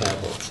play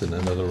tablets in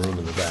another room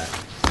in the back.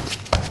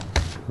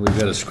 We've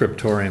got a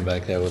scriptorium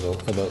back there with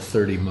about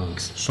 30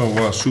 monks.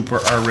 So Super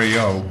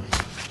RAO,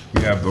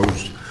 we have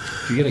those.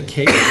 Did you get a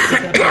cape?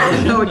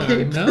 No, a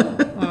cape. No?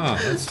 Oh,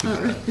 that's too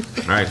bad.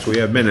 All right, so we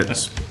have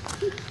minutes.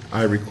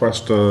 I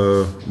request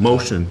a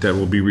motion that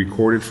will be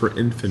recorded for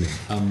infinity,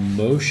 A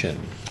motion.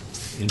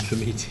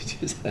 Infamy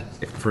teaches that.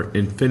 for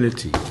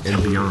infinity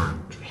and beyond.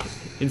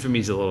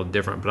 Infamy's a little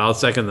different, but I'll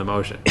second the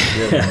motion.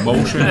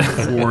 Motion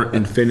for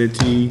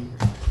infinity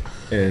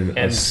and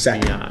a And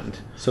second. beyond.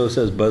 So it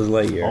says Buzz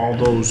Lightyear. All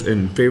those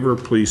in favor,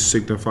 please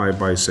signify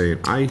by saying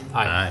aye.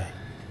 Aye.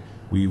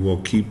 We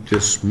will keep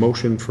this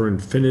motion for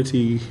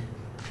infinity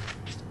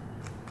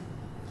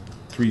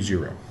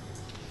 3-0.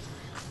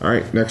 All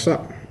right, next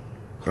up,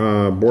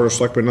 Board of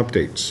Selectmen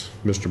updates.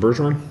 Mr.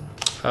 Bergeron?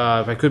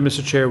 If I could,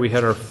 Mr. Chair, we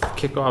had our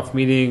kickoff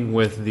meeting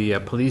with the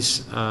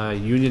police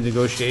union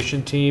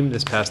negotiation team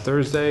this past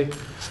Thursday,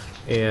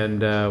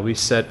 and we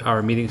set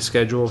our meeting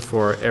schedule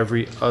for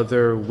every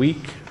other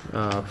week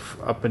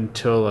up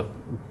until a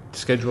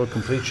scheduled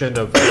completion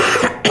of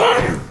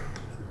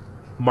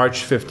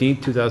March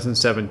 15th,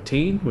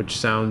 2017, which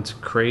sounds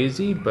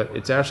crazy, but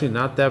it's actually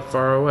not that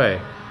far away.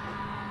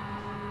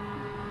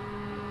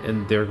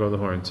 And there go the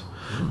horns.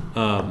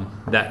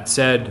 That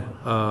said,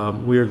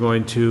 we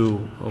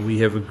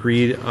have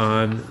agreed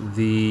on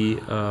the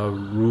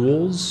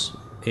rules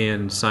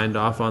and signed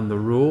off on the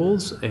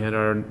rules, and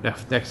our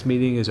next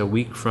meeting is a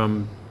week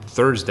from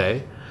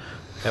Thursday,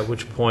 at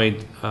which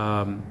point,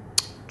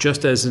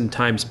 just as in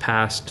times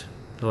past,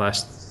 the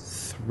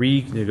last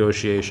 3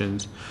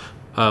 negotiations,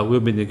 we'll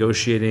be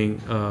negotiating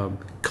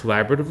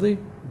collaboratively,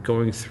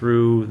 going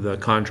through the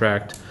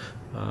contract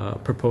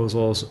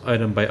proposals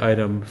item by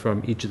item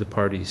from each of the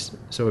parties.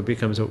 So it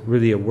becomes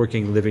really a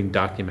working, living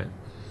document.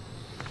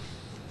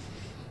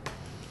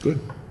 Good.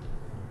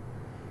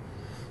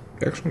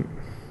 Excellent.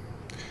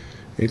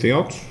 Anything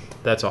else?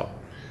 That's all.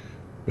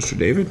 Mr.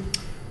 David?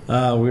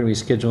 We're going to be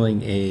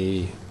scheduling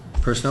a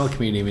personnel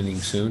committee meeting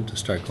soon to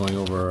start going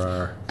over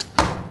our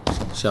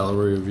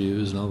salary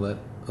reviews and all that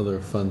other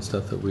fun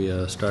stuff that we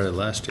started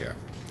last year.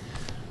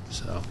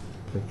 So,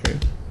 Okay.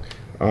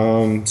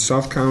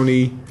 South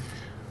County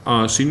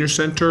Senior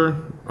Center,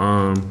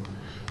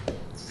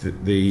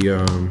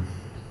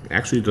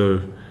 actually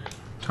the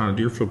town of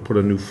Deerfield put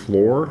a new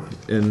floor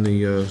in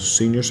the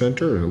senior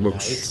center, and it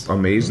looks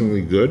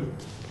amazingly good.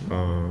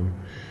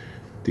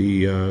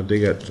 They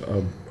got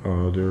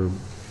their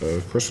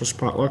Christmas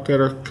potluck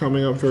that are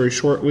coming up very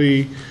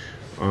shortly.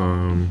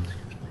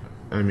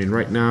 I mean,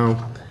 right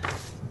now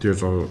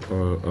there's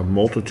a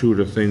multitude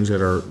of things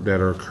that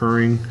are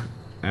occurring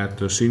at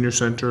the senior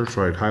center,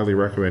 so I'd highly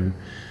recommend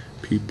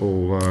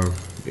people,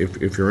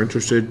 if you're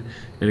interested.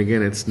 And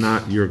again, it's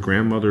not your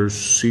grandmother's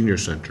senior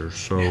center,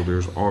 so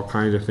there's all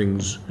kinds of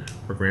things,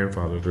 or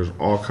grandfather, there's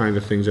all kinds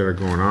of things that are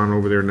going on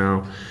over there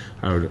now.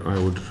 I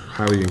would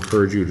highly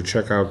encourage you to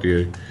check out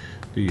the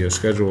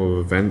schedule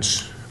of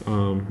events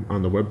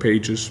on the web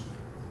pages,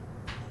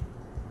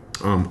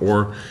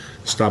 or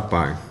stop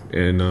by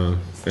and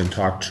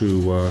talk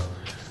to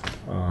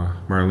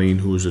Marlene,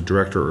 who is the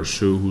director, or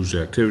Sue, who's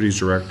the activities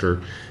director,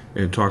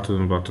 and talk to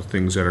them about the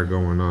things that are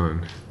going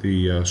on.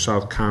 The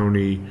South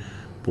County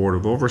Board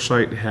of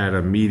Oversight had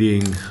a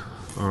meeting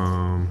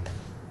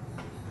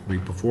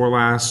week before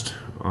last.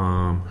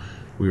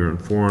 We were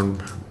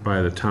informed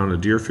by the town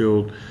of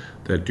Deerfield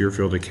that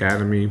Deerfield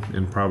Academy,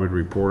 and probably the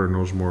reporter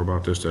knows more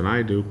about this than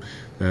I do,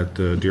 that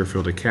the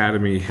Deerfield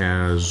Academy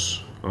has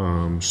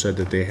said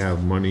that they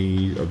have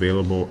money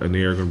available, and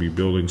they are going to be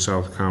building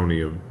South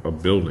County a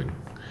building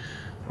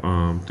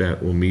that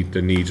will meet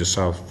the needs of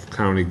South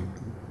County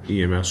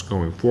EMS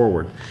going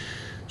forward.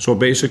 So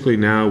basically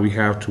now we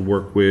have to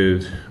work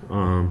with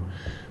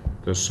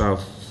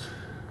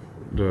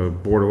the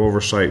Board of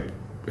Oversight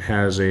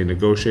has a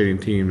negotiating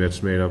team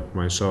that's made up of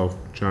myself,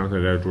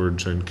 Jonathan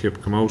Edwards, and Kip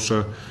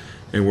Camosa,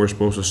 and we're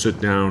supposed to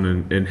sit down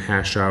and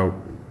hash out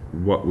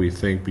what we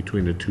think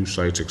between the two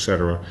sites,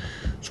 etc.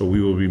 So we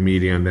will be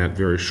meeting on that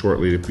very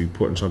shortly to be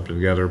putting something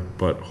together,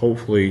 but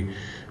hopefully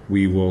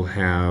we will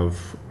have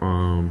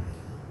a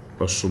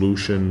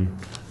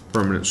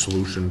permanent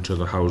solution to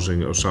the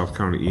housing of South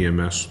County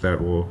EMS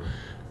that will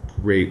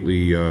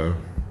greatly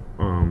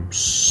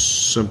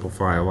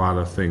simplify a lot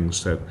of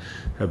things that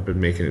have been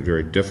making it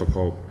very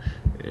difficult.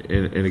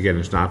 And again,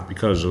 it's not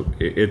because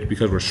it's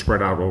because we're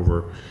spread out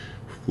over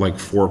like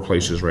 4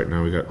 places right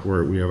now. We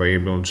have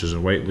ambulances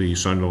in Whately,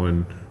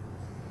 Sunderland,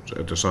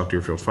 at the South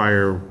Deerfield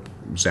Fire.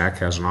 Zach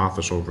has an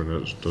office over in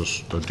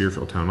the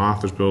Deerfield Town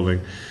office building,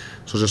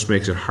 so it just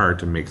makes it hard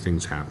to make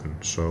things happen.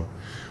 So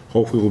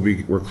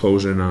hopefully we're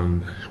closing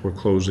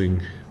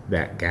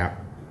that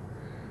gap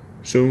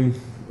soon,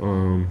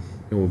 and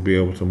we'll be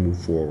able to move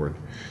forward.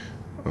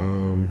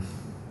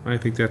 I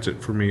think that's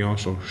it for me.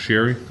 Also,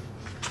 Sherry,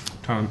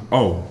 Tom.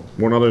 Oh,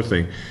 one other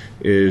thing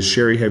is,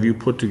 Sherry, have you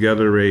put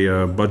together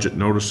a budget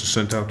notice to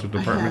send out to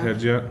department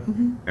heads yet?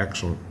 Mm-hmm.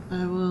 Excellent.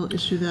 I will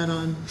issue that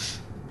on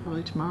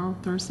probably tomorrow,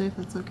 Thursday, if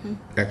that's okay.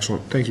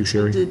 Excellent. Thank you,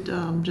 Sherry. I did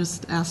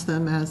just ask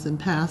them, as in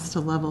past, to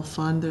level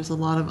fund. There's a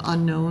lot of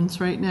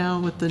unknowns right now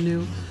with the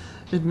new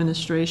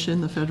administration.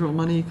 The federal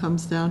money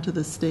comes down to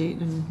the state,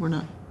 and we're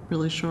not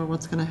really sure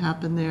what's going to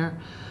happen there.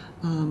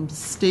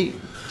 State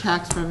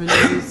tax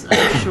revenues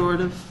are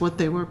short of what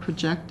they were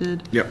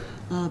projected. Yep.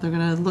 They're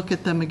going to look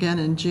at them again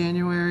in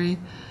January,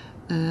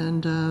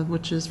 and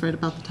which is right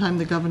about the time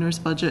the governor's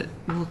budget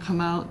will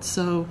come out.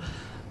 So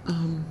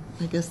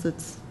I guess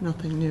that's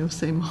nothing new,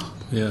 same old.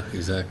 Yeah,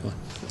 exactly.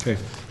 Okay.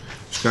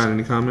 Scott,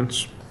 any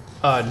comments?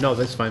 No,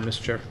 that's fine,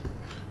 Mr. Chair.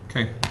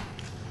 Okay.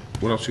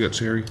 What else you got,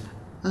 Sherry?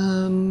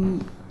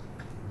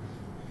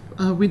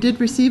 We did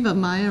receive a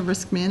Maya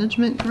Risk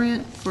Management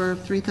grant for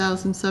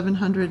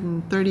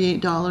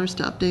 $3,738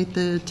 to update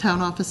the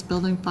town office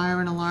building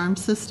fire and alarm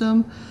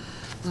system,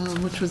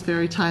 which was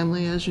very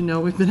timely. As you know,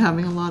 we've been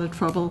having a lot of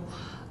trouble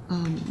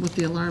with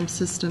the alarm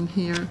system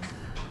here.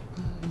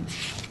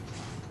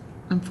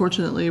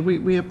 Unfortunately,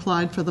 we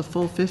applied for the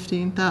full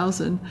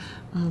 $15,000,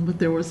 but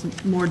there was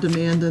more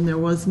demand than there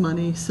was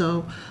money,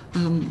 so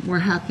we're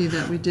happy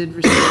that we did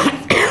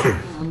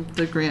receive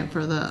the grant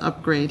for the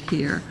upgrade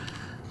here.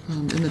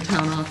 In the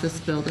town office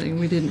building.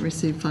 We didn't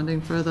receive funding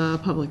for the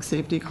public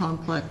safety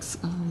complex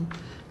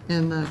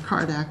and the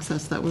card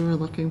access that we were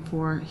looking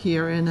for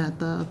here and at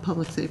the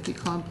public safety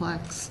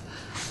complex.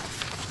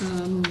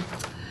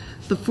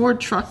 The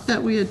Ford truck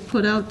that we had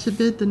put out to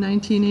bid, the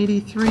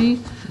 1983,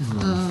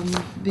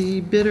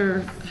 the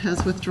bidder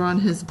has withdrawn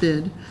his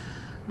bid.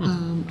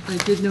 I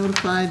did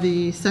notify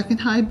the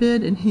second high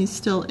bid, and he's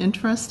still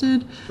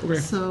interested. Okay.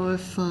 So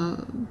if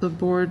the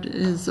board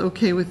is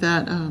okay with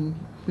that,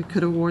 we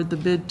could award the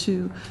bid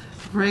to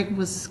Greg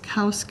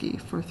Wiskowski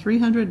for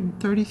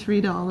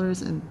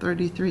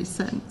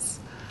 $333.33.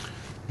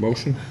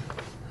 Motion?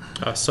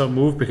 So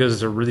moved because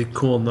it's a really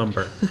cool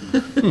number.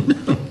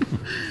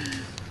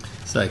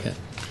 Second.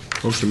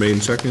 Motion made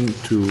and second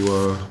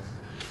to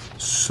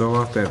sell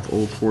off that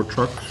old Ford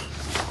truck.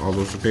 All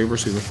those in favor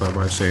signify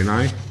by saying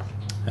aye.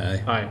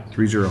 Aye. Aye.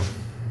 3-0.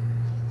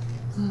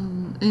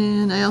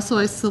 And I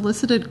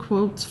solicited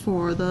quotes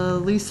for the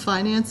lease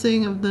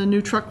financing of the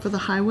new truck for the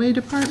highway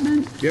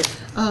department. Yep.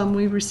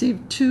 We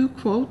received 2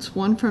 quotes,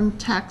 one from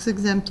tax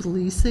exempt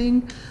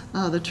leasing.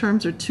 The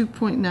terms are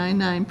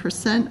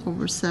 2.99%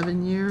 over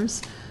 7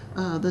 years.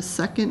 The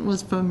second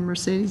was from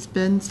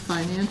Mercedes-Benz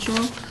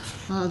Financial.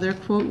 Their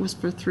quote was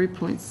for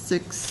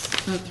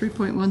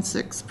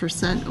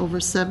 3.16% over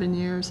 7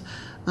 years.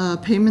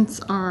 Payments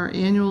are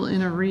annual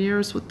in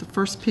arrears, with the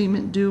first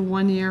payment due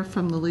 1 year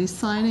from the lease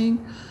signing.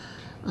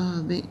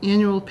 The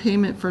annual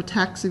payment for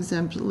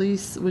tax-exempt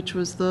lease, which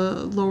was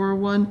the lower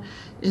one,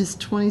 is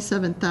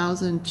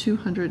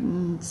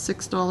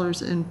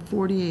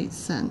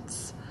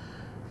 $27,206.48.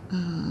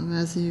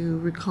 As you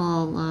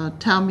recall,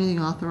 town meeting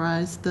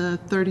authorized the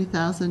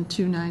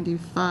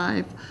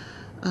 $30,295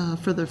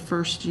 for the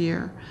first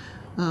year,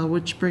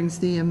 which brings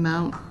the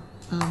amount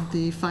of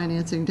the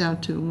financing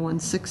down to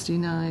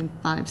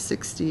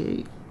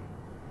 $169,568.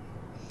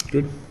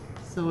 Good.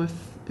 So if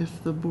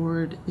the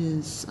board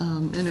is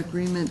in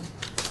agreement,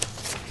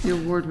 the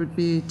award would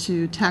be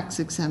to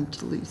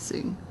tax-exempt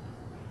leasing.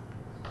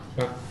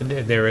 And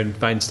they're in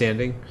fine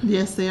standing?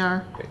 Yes, they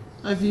are. Okay.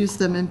 I've used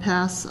them in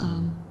past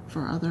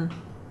for other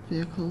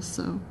vehicles,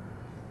 so.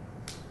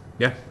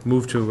 Yeah,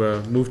 move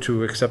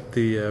to accept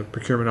the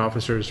procurement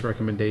officer's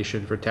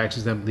recommendation for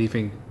tax-exempt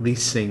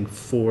leasing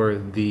for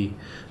the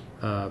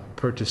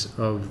purchase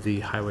of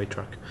the highway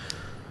truck.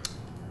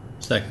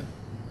 Second.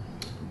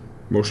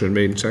 Motion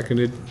made and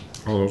seconded.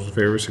 All those in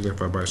favor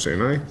signify by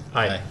saying aye.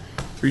 Aye.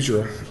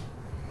 3-0.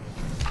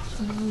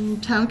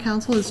 Town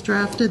council has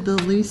drafted the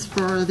lease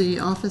for the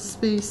office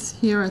space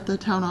here at the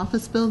town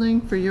office building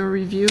for your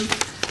review.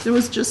 There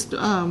was just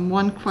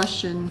one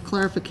question,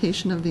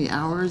 clarification of the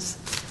hours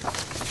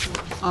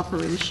of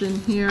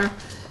operation here.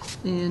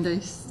 And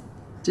I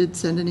did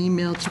send an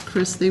email to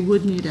Chris. They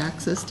would need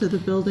access to the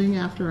building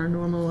after our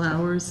normal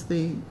hours.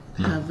 They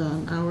have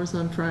hours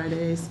on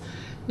Fridays.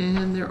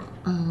 And they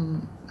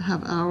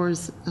have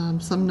hours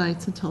some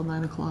nights until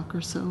 9 o'clock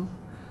or so.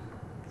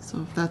 So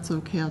if that's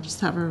okay, I'll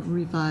just have her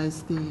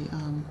revise the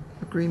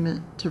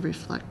agreement to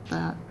reflect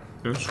that.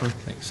 That's fine.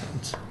 Makes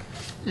sense.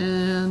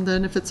 And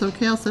then if it's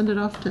okay, I'll send it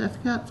off to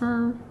FCAT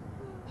for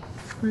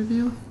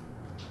review.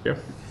 Yeah.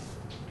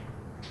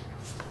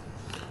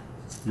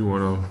 You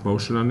want a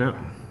motion on that?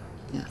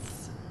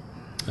 Yes.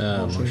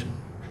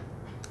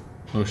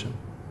 Motion.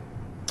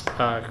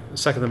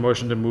 Second the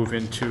motion to move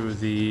into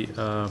the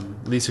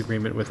lease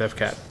agreement with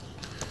FCAT.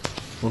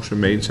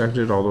 Motion made,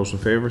 seconded. All those in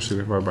favor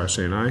signify by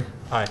saying aye.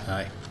 Aye.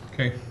 Aye.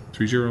 Okay,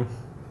 3-0.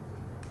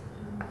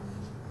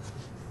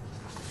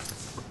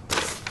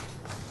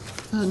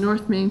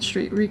 North Main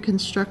Street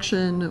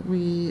reconstruction,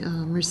 we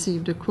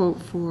received a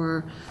quote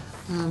for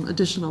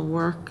additional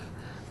work.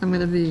 I'm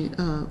going to be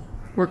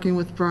working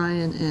with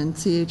Brian and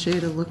CHA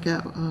to look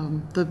at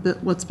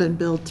what's been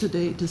billed to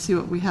date to see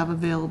what we have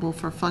available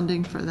for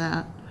funding for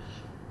that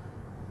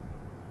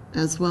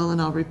as well,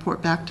 and I'll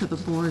report back to the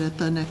board at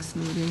the next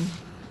meeting.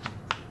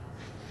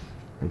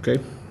 Okay.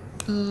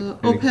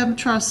 OPEB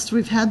Trust,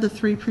 we've had the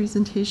 3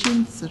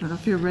 presentations. I don't know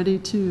if you're ready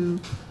to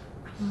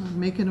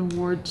make an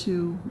award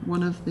to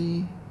one of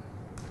the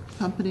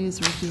companies,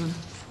 or if you want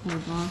to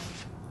hold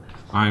off.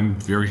 I'm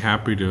very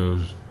happy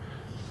to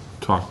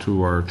talk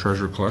to our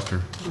treasurer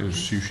collector and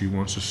see if she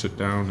wants to sit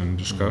down and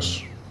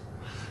discuss.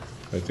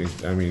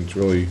 I mean, it's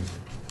really,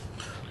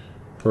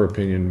 her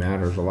opinion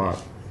matters a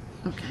lot.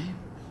 Okay.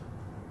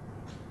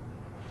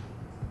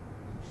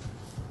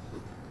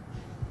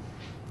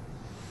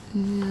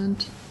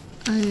 And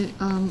I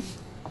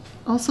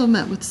also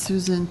met with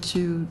Susan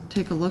to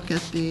take a look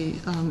at the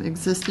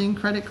existing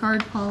credit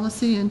card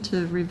policy and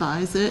to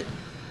revise it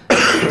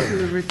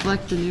to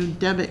reflect the new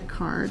debit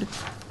card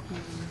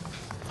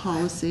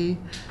policy.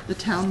 The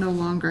town no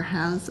longer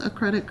has a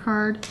credit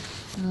card.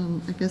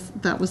 I guess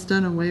that was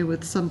done away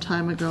with some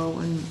time ago,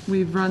 and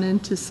we've run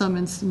into some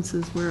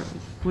instances where it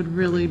would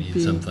really Need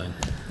be something.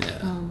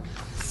 Yeah.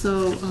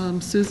 So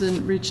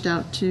Susan reached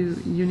out to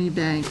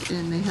Unibank,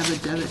 and they have a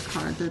debit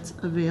card that's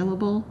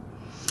available.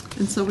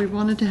 And so we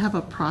wanted to have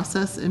a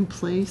process in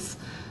place.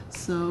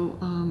 So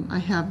I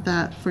have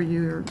that for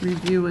your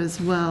review as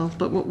well.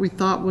 But what we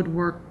thought would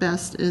work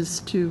best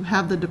is to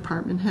have the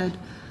department head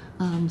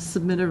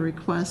submit a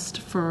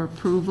request for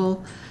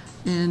approval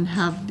and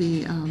have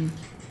the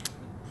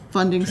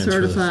funding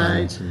Transfer the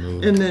certified. funds and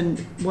move. And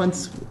then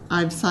once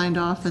I've signed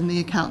off and the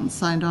accountant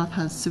signed off,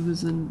 has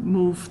Susan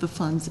move the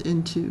funds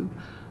into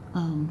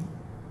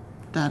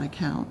that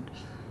account.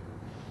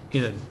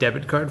 In a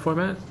debit card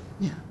format?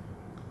 Yeah.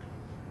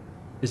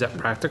 Is that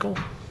practical?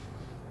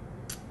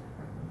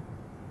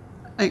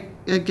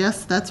 I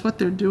guess that's what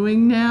they're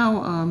doing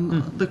now.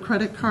 The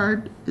credit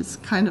card is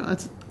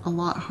it's a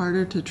lot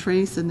harder to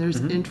trace, and there's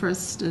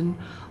interest and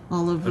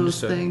all of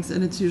those Understood. things,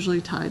 and it's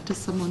usually tied to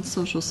someone's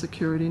social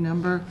security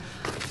number.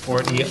 Or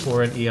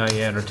an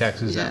EIN or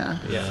tax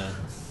exempt? Yeah.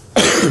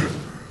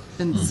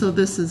 And so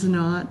this is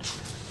not,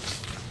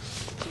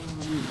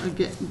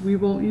 again, we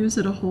won't use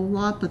it a whole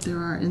lot, but there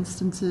are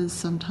instances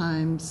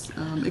sometimes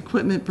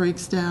equipment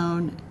breaks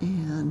down,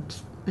 and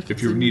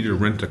If you need to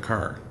rent a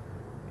car,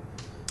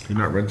 you're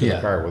not renting a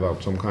Yeah. car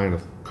without some kind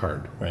of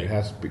card. Right. It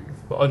has to be.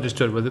 Well,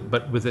 understood,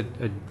 but with a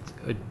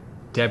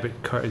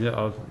debit card,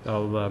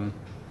 I'll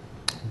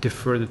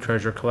defer the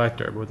treasurer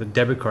collector. But with a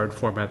debit card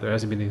format, there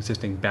hasn't been an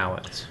existing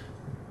balance.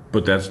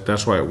 But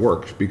that's why it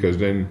works, because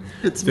then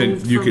It's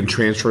moved you from- can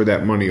transfer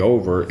that money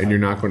over, and you're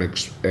not going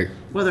to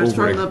whether it's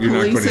from the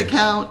police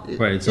account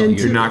Right, it's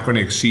into. You're not going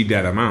to exceed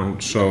that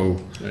amount,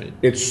 so Right.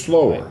 it's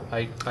slower.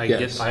 I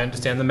Yes. I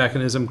understand the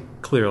mechanism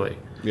clearly.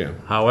 Yeah.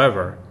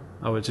 However,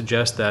 I would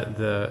suggest that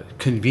the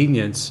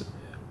convenience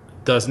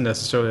doesn't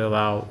necessarily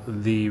allow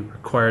the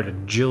required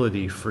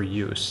agility for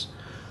use.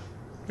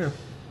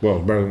 Well,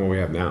 it's better than what we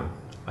have now.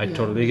 I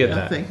totally get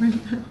that. Nothing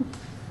right now.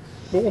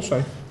 But we'll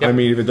say. Yep. I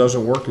mean, if it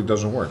doesn't work, it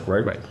doesn't work,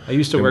 right? Right. I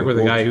used to And work with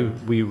a we'll- guy who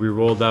we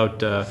rolled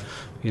out,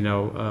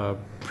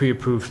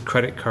 pre-approved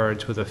credit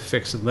cards with a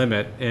fixed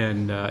limit,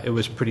 and it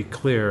was pretty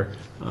clear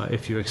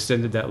if you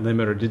extended that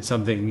limit or did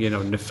something,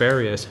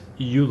 nefarious,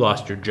 you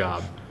lost your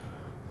job.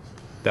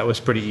 That was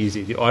pretty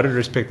easy. The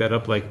auditors picked that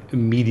up like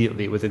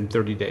immediately within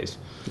 30 days.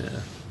 Yeah.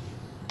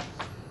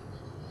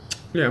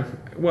 Yeah.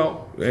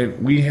 Well,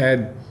 and we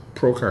had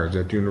pro cards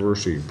at the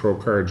university. Pro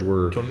cards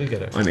were Totally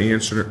get it. an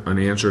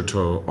answer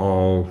to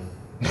all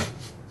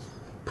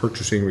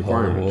purchasing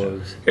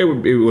requirements. It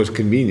was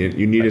convenient.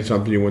 You needed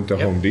something, you went to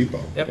Yep. Home Depot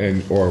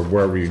Yep. or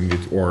wherever you need,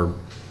 or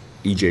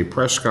EJ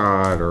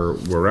Prescott or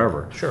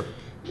wherever. Sure.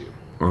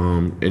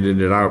 It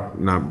ended up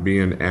not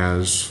being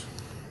as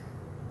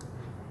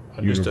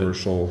Understood.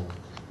 universal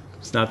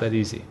It's not that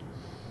easy.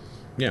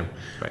 Yeah.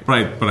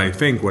 Right. But I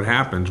think what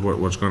happens,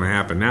 what's going to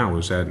happen now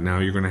is that now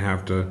you're going to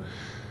have to,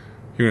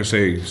 you're going to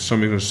say,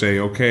 somebody's going to say,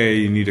 okay,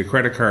 you need a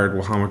credit card.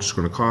 Well, how much is it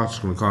going to cost?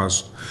 It's going to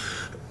cost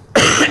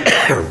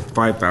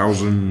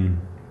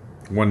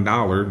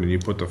 $5,001, and you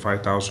put the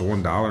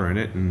 $5,001 in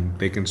it, and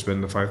they can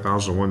spend the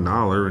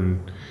 $5,001,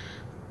 and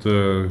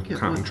the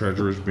accountant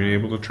treasurer is being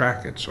able to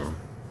track it. So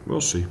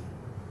we'll see.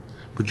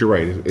 But you're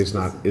right, it's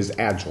not as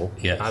agile.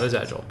 Yes. Not as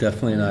agile.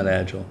 Definitely not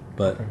agile,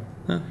 but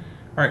All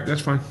right,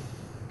 that's fine.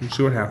 We'll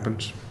see what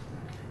happens.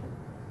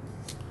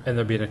 And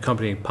there'll be an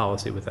accompanying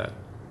policy with that.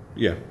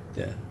 Yeah.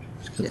 yeah,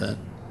 let's get that.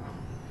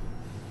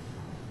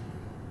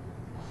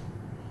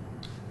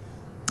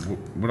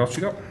 What else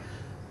you got?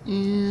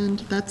 And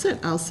that's it.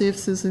 I'll see if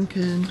Susan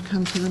can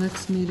come to the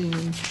next meeting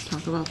and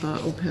talk about the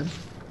OPEB.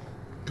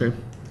 Okay.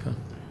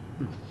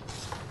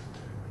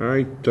 All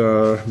right,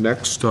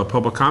 next,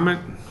 public comment.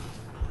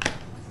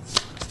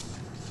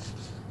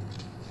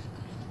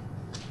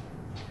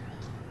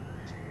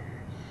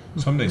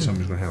 Someday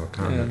somebody's going to have a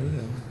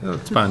comment.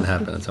 It's bound to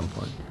happen at some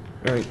point.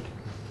 All right.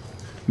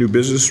 New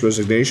business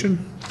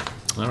resignation.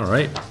 All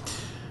right.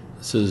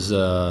 This is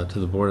to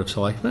the Board of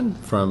Selectmen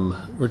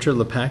from Richard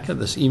LePacca.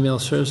 This email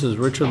serves as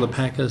Richard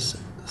LePacca's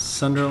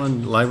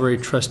Sunderland Library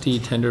Trustee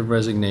tendered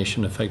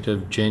resignation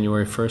effective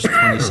January 1st,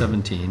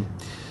 2017.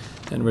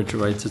 And Richard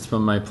writes, "It's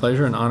been my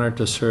pleasure and honor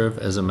to serve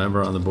as a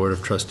member on the Board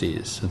of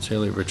Trustees.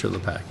 Sincerely, Richard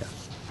LePacca."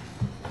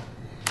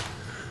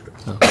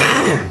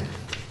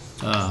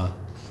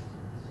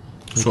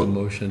 Make a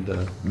motion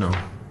to... No.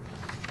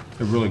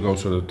 It really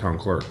goes to the town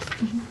clerk,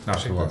 not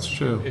to us.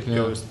 True. It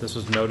goes, this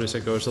was notice,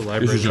 it goes to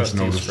library is just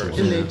trustees notice. first.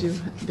 And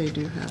they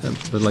do have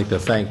it. I'd like to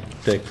thank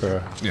Dick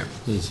for Yeah.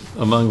 his,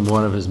 among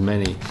one of his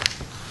many,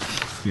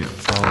 Yeah.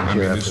 I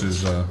mean, this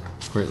is,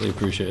 greatly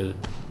appreciated.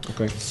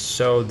 okay.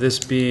 So this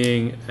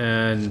being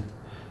an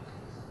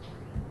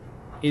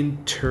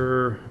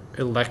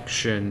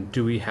inter-election,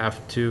 do we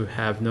have to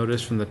have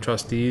notice from the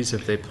trustees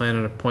if they plan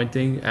on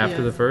appointing after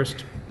Yeah. the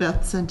first?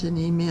 Beth sent an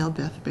email,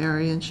 Beth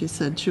Berry, and she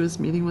said she was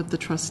meeting with the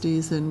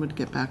trustees and would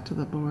get back to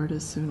the board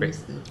as soon Great.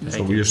 as they.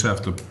 So we just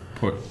have to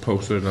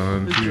post it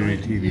on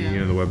community TV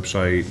and the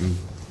website, and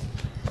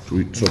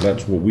so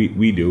that's what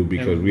we do,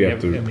 because we have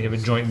to, And we have a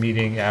joint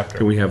meeting after.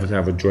 and we have to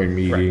have a joint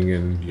meeting,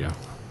 and, yeah.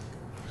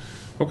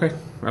 Okay,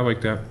 I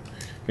like that.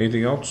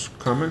 Anything else?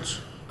 Comments?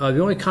 The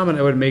only comment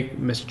I would make,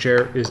 Mr.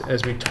 Chair, is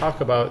as we talk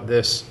about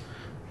this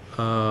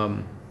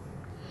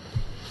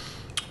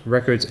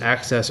records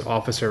access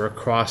officer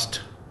across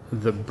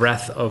the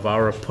breadth of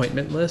our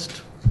appointment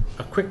list,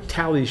 a quick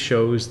tally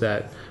shows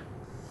that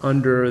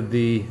under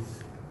the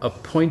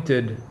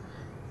appointed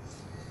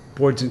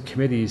boards and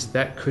committees,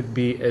 that could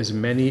be as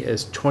many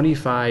as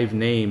 25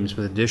 names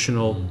with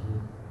additional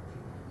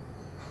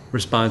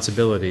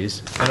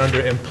responsibilities, and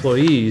under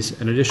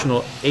employees, an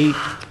additional 8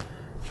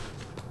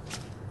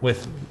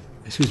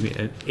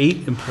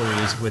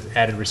 employees with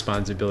added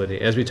responsibility.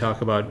 As we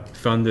talk about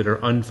funded or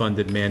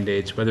unfunded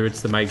mandates, whether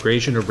it's the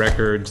migration of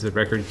records, the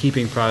record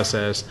keeping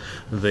process,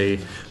 the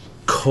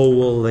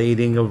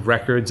collating of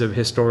records of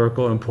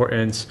historical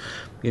importance,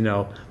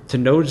 to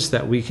notice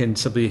that we can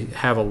simply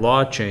have a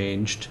law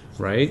changed,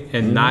 right,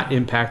 and not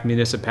impact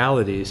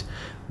municipalities.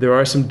 There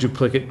are some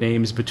duplicate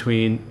names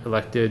between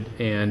elected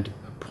and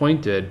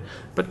appointed,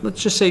 but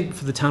let's just say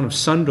for the town of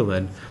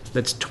Sunderland,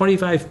 that's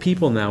 25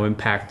 people now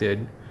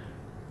impacted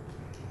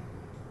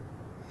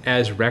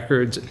as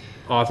records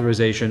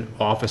authorization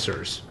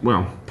officers.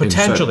 Well,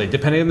 Potentially,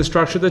 depending on the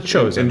structure that's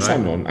chosen. in right?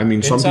 Sunderland, I mean,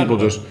 In some people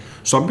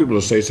Sunderland.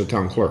 just say it's the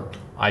town clerk.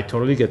 I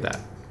totally get that.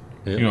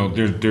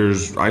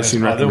 I've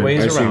seen other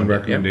ways around it,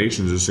 yep.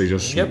 recommendations that say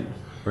just Yep.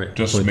 Right.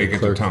 just Appoint the make it the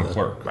clerk town to that.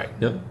 clerk. Right.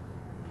 Yep.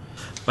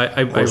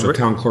 Of course, the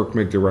town clerk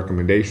make the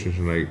recommendations,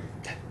 and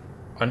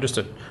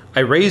Understood. I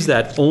raise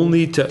that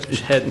only to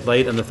shed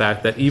light on the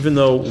fact that even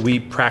though we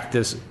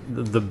practice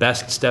the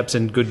best steps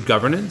in good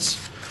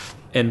governance,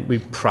 and we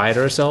pride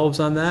ourselves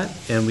on that,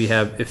 and we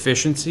have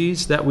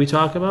efficiencies that we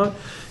talk about,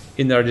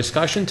 in our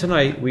discussion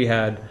tonight, we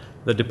had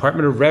the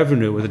Department of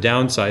Revenue with the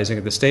downsizing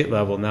at the state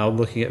level now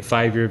looking at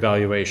 5-year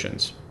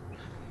valuations,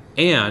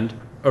 and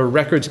a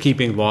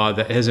records-keeping law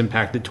that has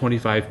impacted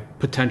 25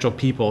 potential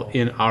people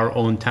in our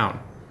own town.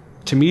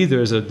 To me,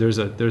 there's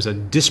a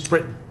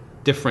disparate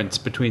difference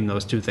between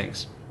those two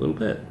things. A little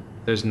bit.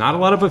 There's not a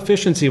lot of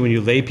efficiency when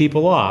you lay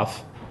people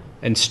off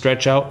and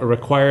stretch out a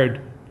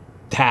required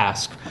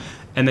task,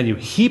 and then you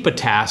heap a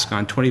task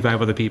on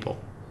 25 other people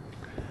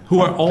who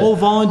are all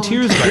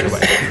volunteers, by the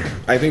way.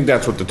 I think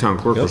that's what the town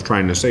clerk was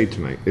trying to say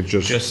tonight. It's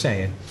just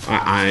saying.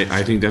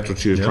 I think that's what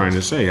she was trying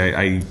to say.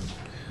 I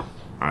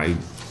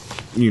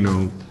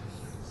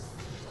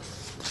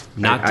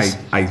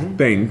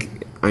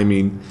think, I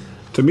mean,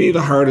 to me,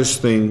 the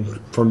hardest thing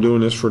from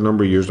doing this for a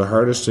number of years, the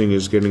hardest thing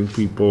is getting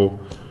people,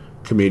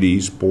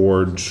 committees,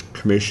 boards,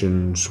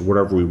 commissions,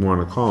 whatever we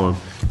want to call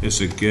them, is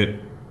to get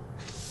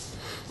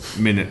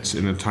minutes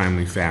in a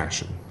timely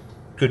fashion.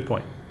 Good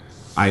point.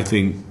 I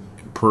think,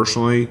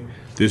 personally,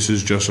 this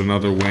is just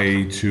another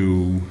way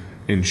to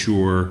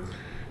ensure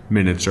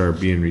minutes are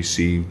being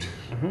received.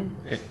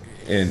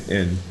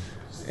 And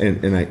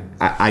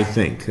I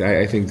think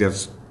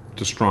that's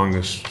the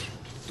strongest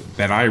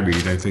that I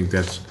read. I think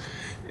that's,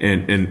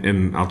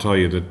 and I'll tell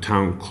you, the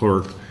town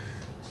clerk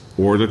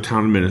or the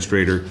town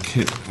administrator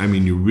can, I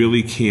mean, you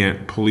really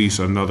can't police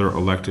another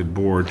elected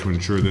board to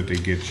ensure that they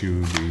get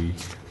you the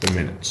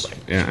minutes.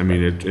 Yeah, I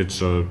mean, if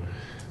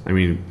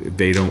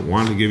they don't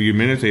want to give you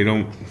minutes, they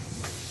don't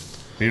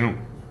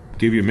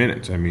give you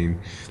minutes. I mean,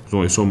 there's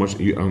only so much,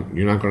 you're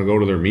not going to go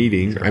to their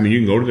meeting. Sure. I mean, you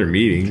can go to their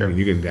meeting, and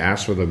you can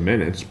ask for the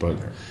minutes, but,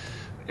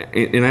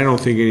 and I don't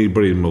think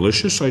anybody's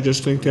malicious. I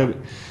just think that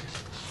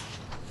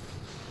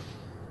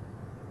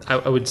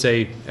I would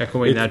say,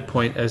 echoing that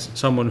point, as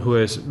someone who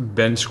has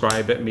been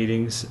scribe at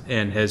meetings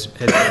and has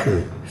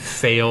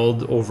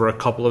failed over a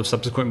couple of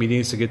subsequent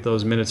meetings to get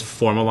those minutes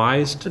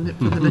formalized,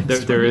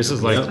 there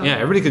is like, yeah,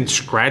 everybody can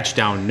scratch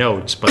down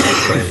notes, but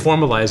the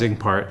formalizing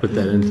part, Put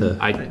that into.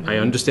 I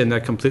understand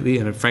that completely,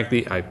 and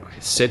frankly, I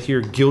sit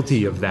here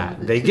guilty of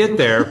that. They get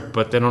there,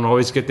 but they don't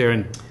always get there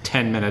in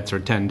 10 minutes or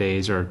 10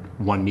 days or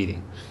one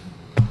meeting.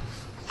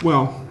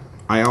 well,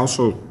 I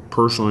also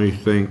personally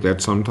think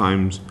that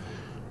sometimes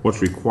what's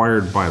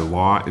required by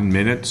law in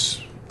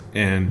minutes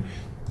and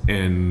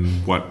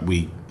what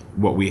we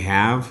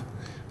have,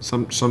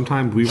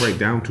 sometimes we write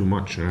down too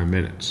much in our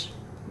minutes.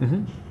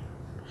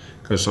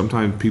 Because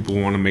sometimes people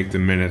want to make the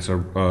minutes they're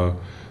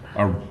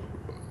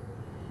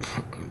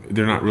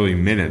not really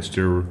minutes,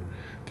 they're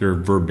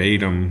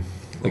verbatim,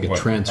 Like a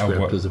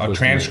transcript as opposed to a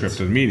transcript minutes.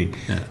 of the meeting,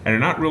 Yeah. and they're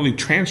not really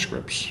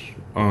transcripts.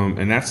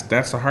 And that's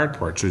the hard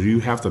part. So you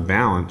have to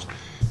balance.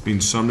 I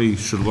mean, somebody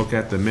should look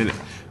at the minute,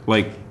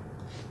 like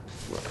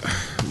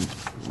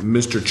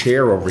Mr.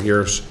 Chair over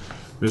here,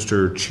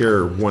 Mr.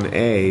 Chair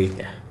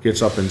 1A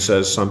gets up and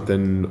says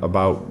something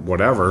about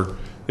whatever.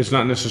 It's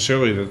not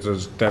necessarily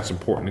that's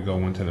important to go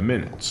into the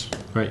minutes.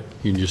 Right.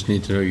 You just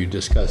need to know you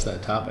discussed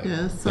that topic.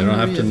 Yeah, You don't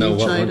have to summary know of each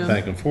what went item.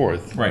 back and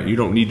forth. Right. You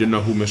don't need to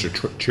know who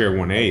Mr. Chair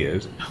 1A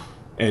is,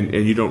 and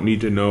you don't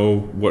need to know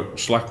what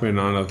selectman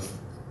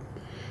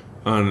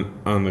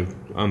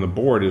on the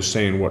board is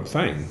saying what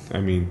thing. I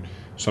mean,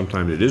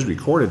 sometimes it is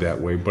recorded that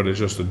way, but it's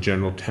just the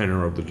general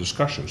tenor of the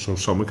discussion. So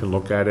someone can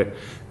look at it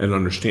and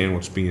understand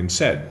what's being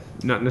said.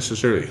 Not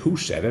necessarily who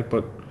said it,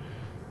 but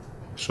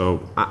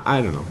so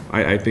I don't know.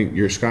 I think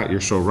Scott,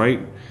 you're so right.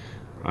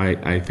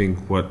 I think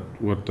what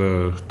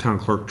the town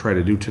clerk tried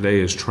to do today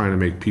is trying to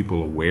make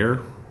people aware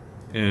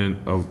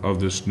of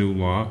this new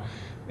law,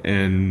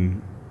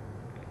 and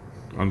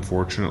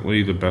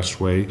unfortunately the best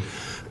way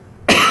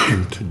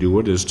to do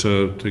it is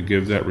to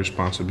give that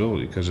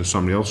responsibility, because if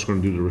somebody else is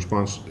going to do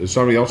it's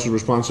somebody else's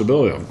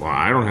responsibility. Well,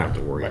 I don't have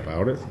to worry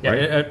about it. Yeah,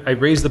 Right? I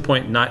raised the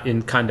point not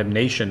in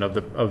condemnation of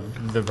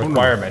the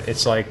requirement.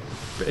 It's like,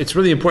 it's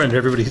really important that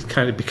everybody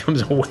kind of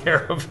becomes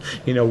aware of,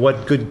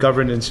 what good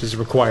governance is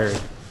required.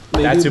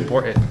 That's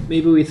important.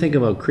 Maybe we think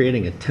about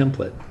creating a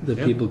template that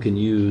Yep. people can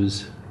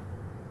use.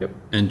 Yep.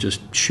 And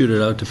just shoot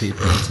it out to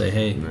people and say,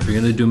 hey, if you're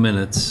going to do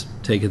minutes,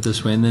 take it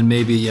this way. And then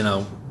maybe, We're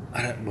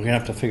going to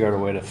have to figure out a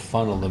way to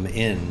funnel them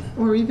in.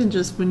 Or even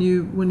just when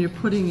you're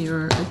putting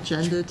your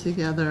agenda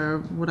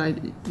together,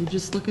 you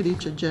just look at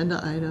each agenda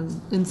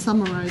item and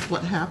summarize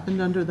what happened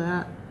under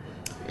that,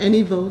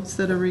 any votes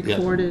that are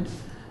recorded,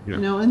 Yeah.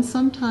 and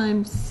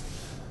sometimes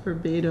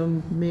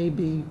verbatim,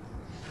 maybe,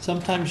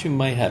 Sometimes you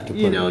might have to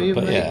put it, you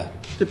but might, yeah.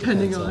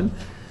 depending That's on.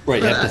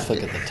 Right, you but have to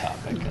flick at the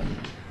topic.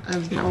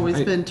 I've always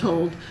been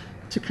told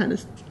to kind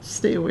of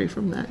stay away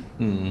from that.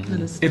 That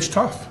is- It's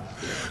tough.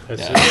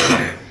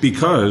 Yeah.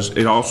 Because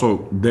it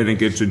also then it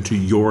gets into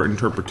your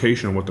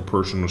interpretation of what the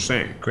person was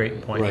saying.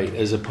 Great point. Right,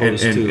 as And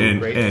opposed and to... and,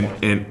 Great and,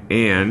 point.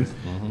 and,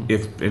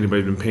 if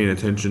anybody's been paying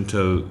attention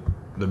to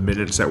the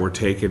minutes that were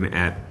taken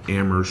at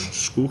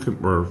Amherst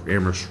or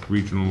Amherst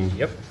Regional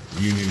Yep.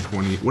 Union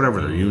 20, whatever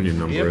their union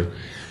number Yep. is,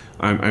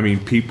 I mean,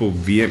 people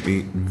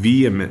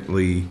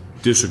vehemently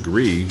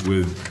disagree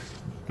with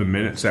the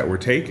minutes that were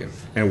taken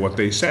and what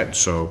they said.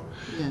 So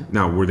Yeah.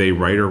 now, were they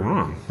right or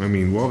wrong? I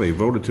mean, well, they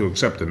voted to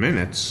accept the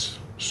minutes.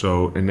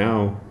 So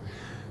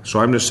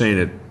I'm just saying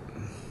that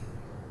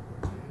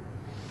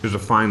there's a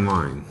fine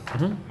line.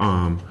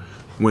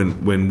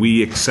 When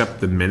we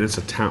accept the minutes,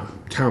 a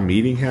town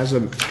meeting has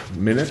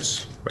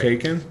minutes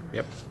taken.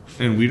 Yep.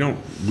 And we don't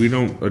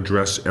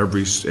address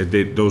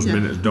those Yeah.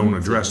 minutes don't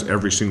address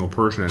every single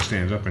person that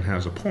stands up and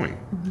has a point.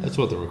 That's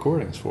what the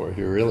recording's for. If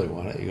you really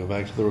want it, you go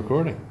back to the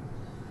recording.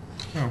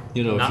 Oh.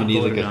 If Not you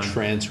need like voted a on.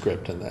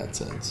 transcript in that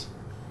sense.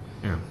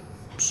 Yeah.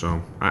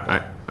 So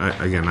I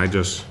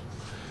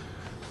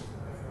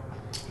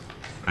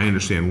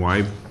understand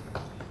why,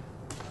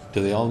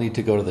 Do they all need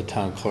to go to the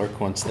town clerk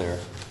once they're...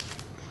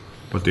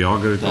 but they all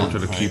got to go to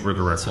the Right. keeper of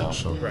the records. So-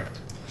 So. Correct.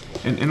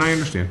 And I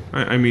understand.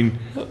 I mean,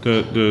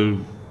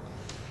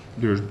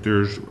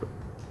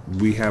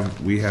 we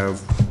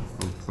have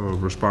a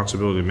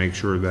responsibility to make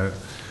sure that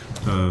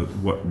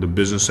what the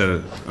business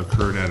that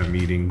occurred at a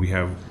meeting, we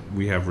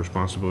have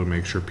responsibility to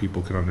make sure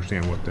people can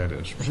understand what that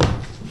is.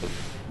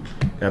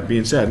 That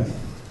being said,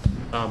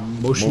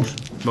 Motion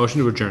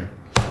to adjourn.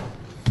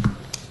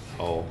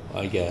 All roll,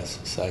 I guess,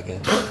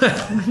 second.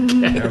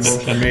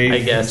 Motion made I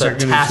and guess a seconded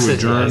to tacit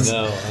adjourn. yes.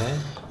 No, huh?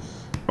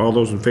 All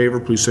those in favor,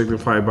 please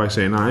signify by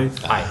saying aye.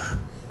 Aye.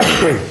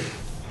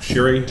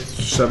 Sherry,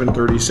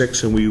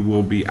 7:36, and we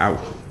will be out.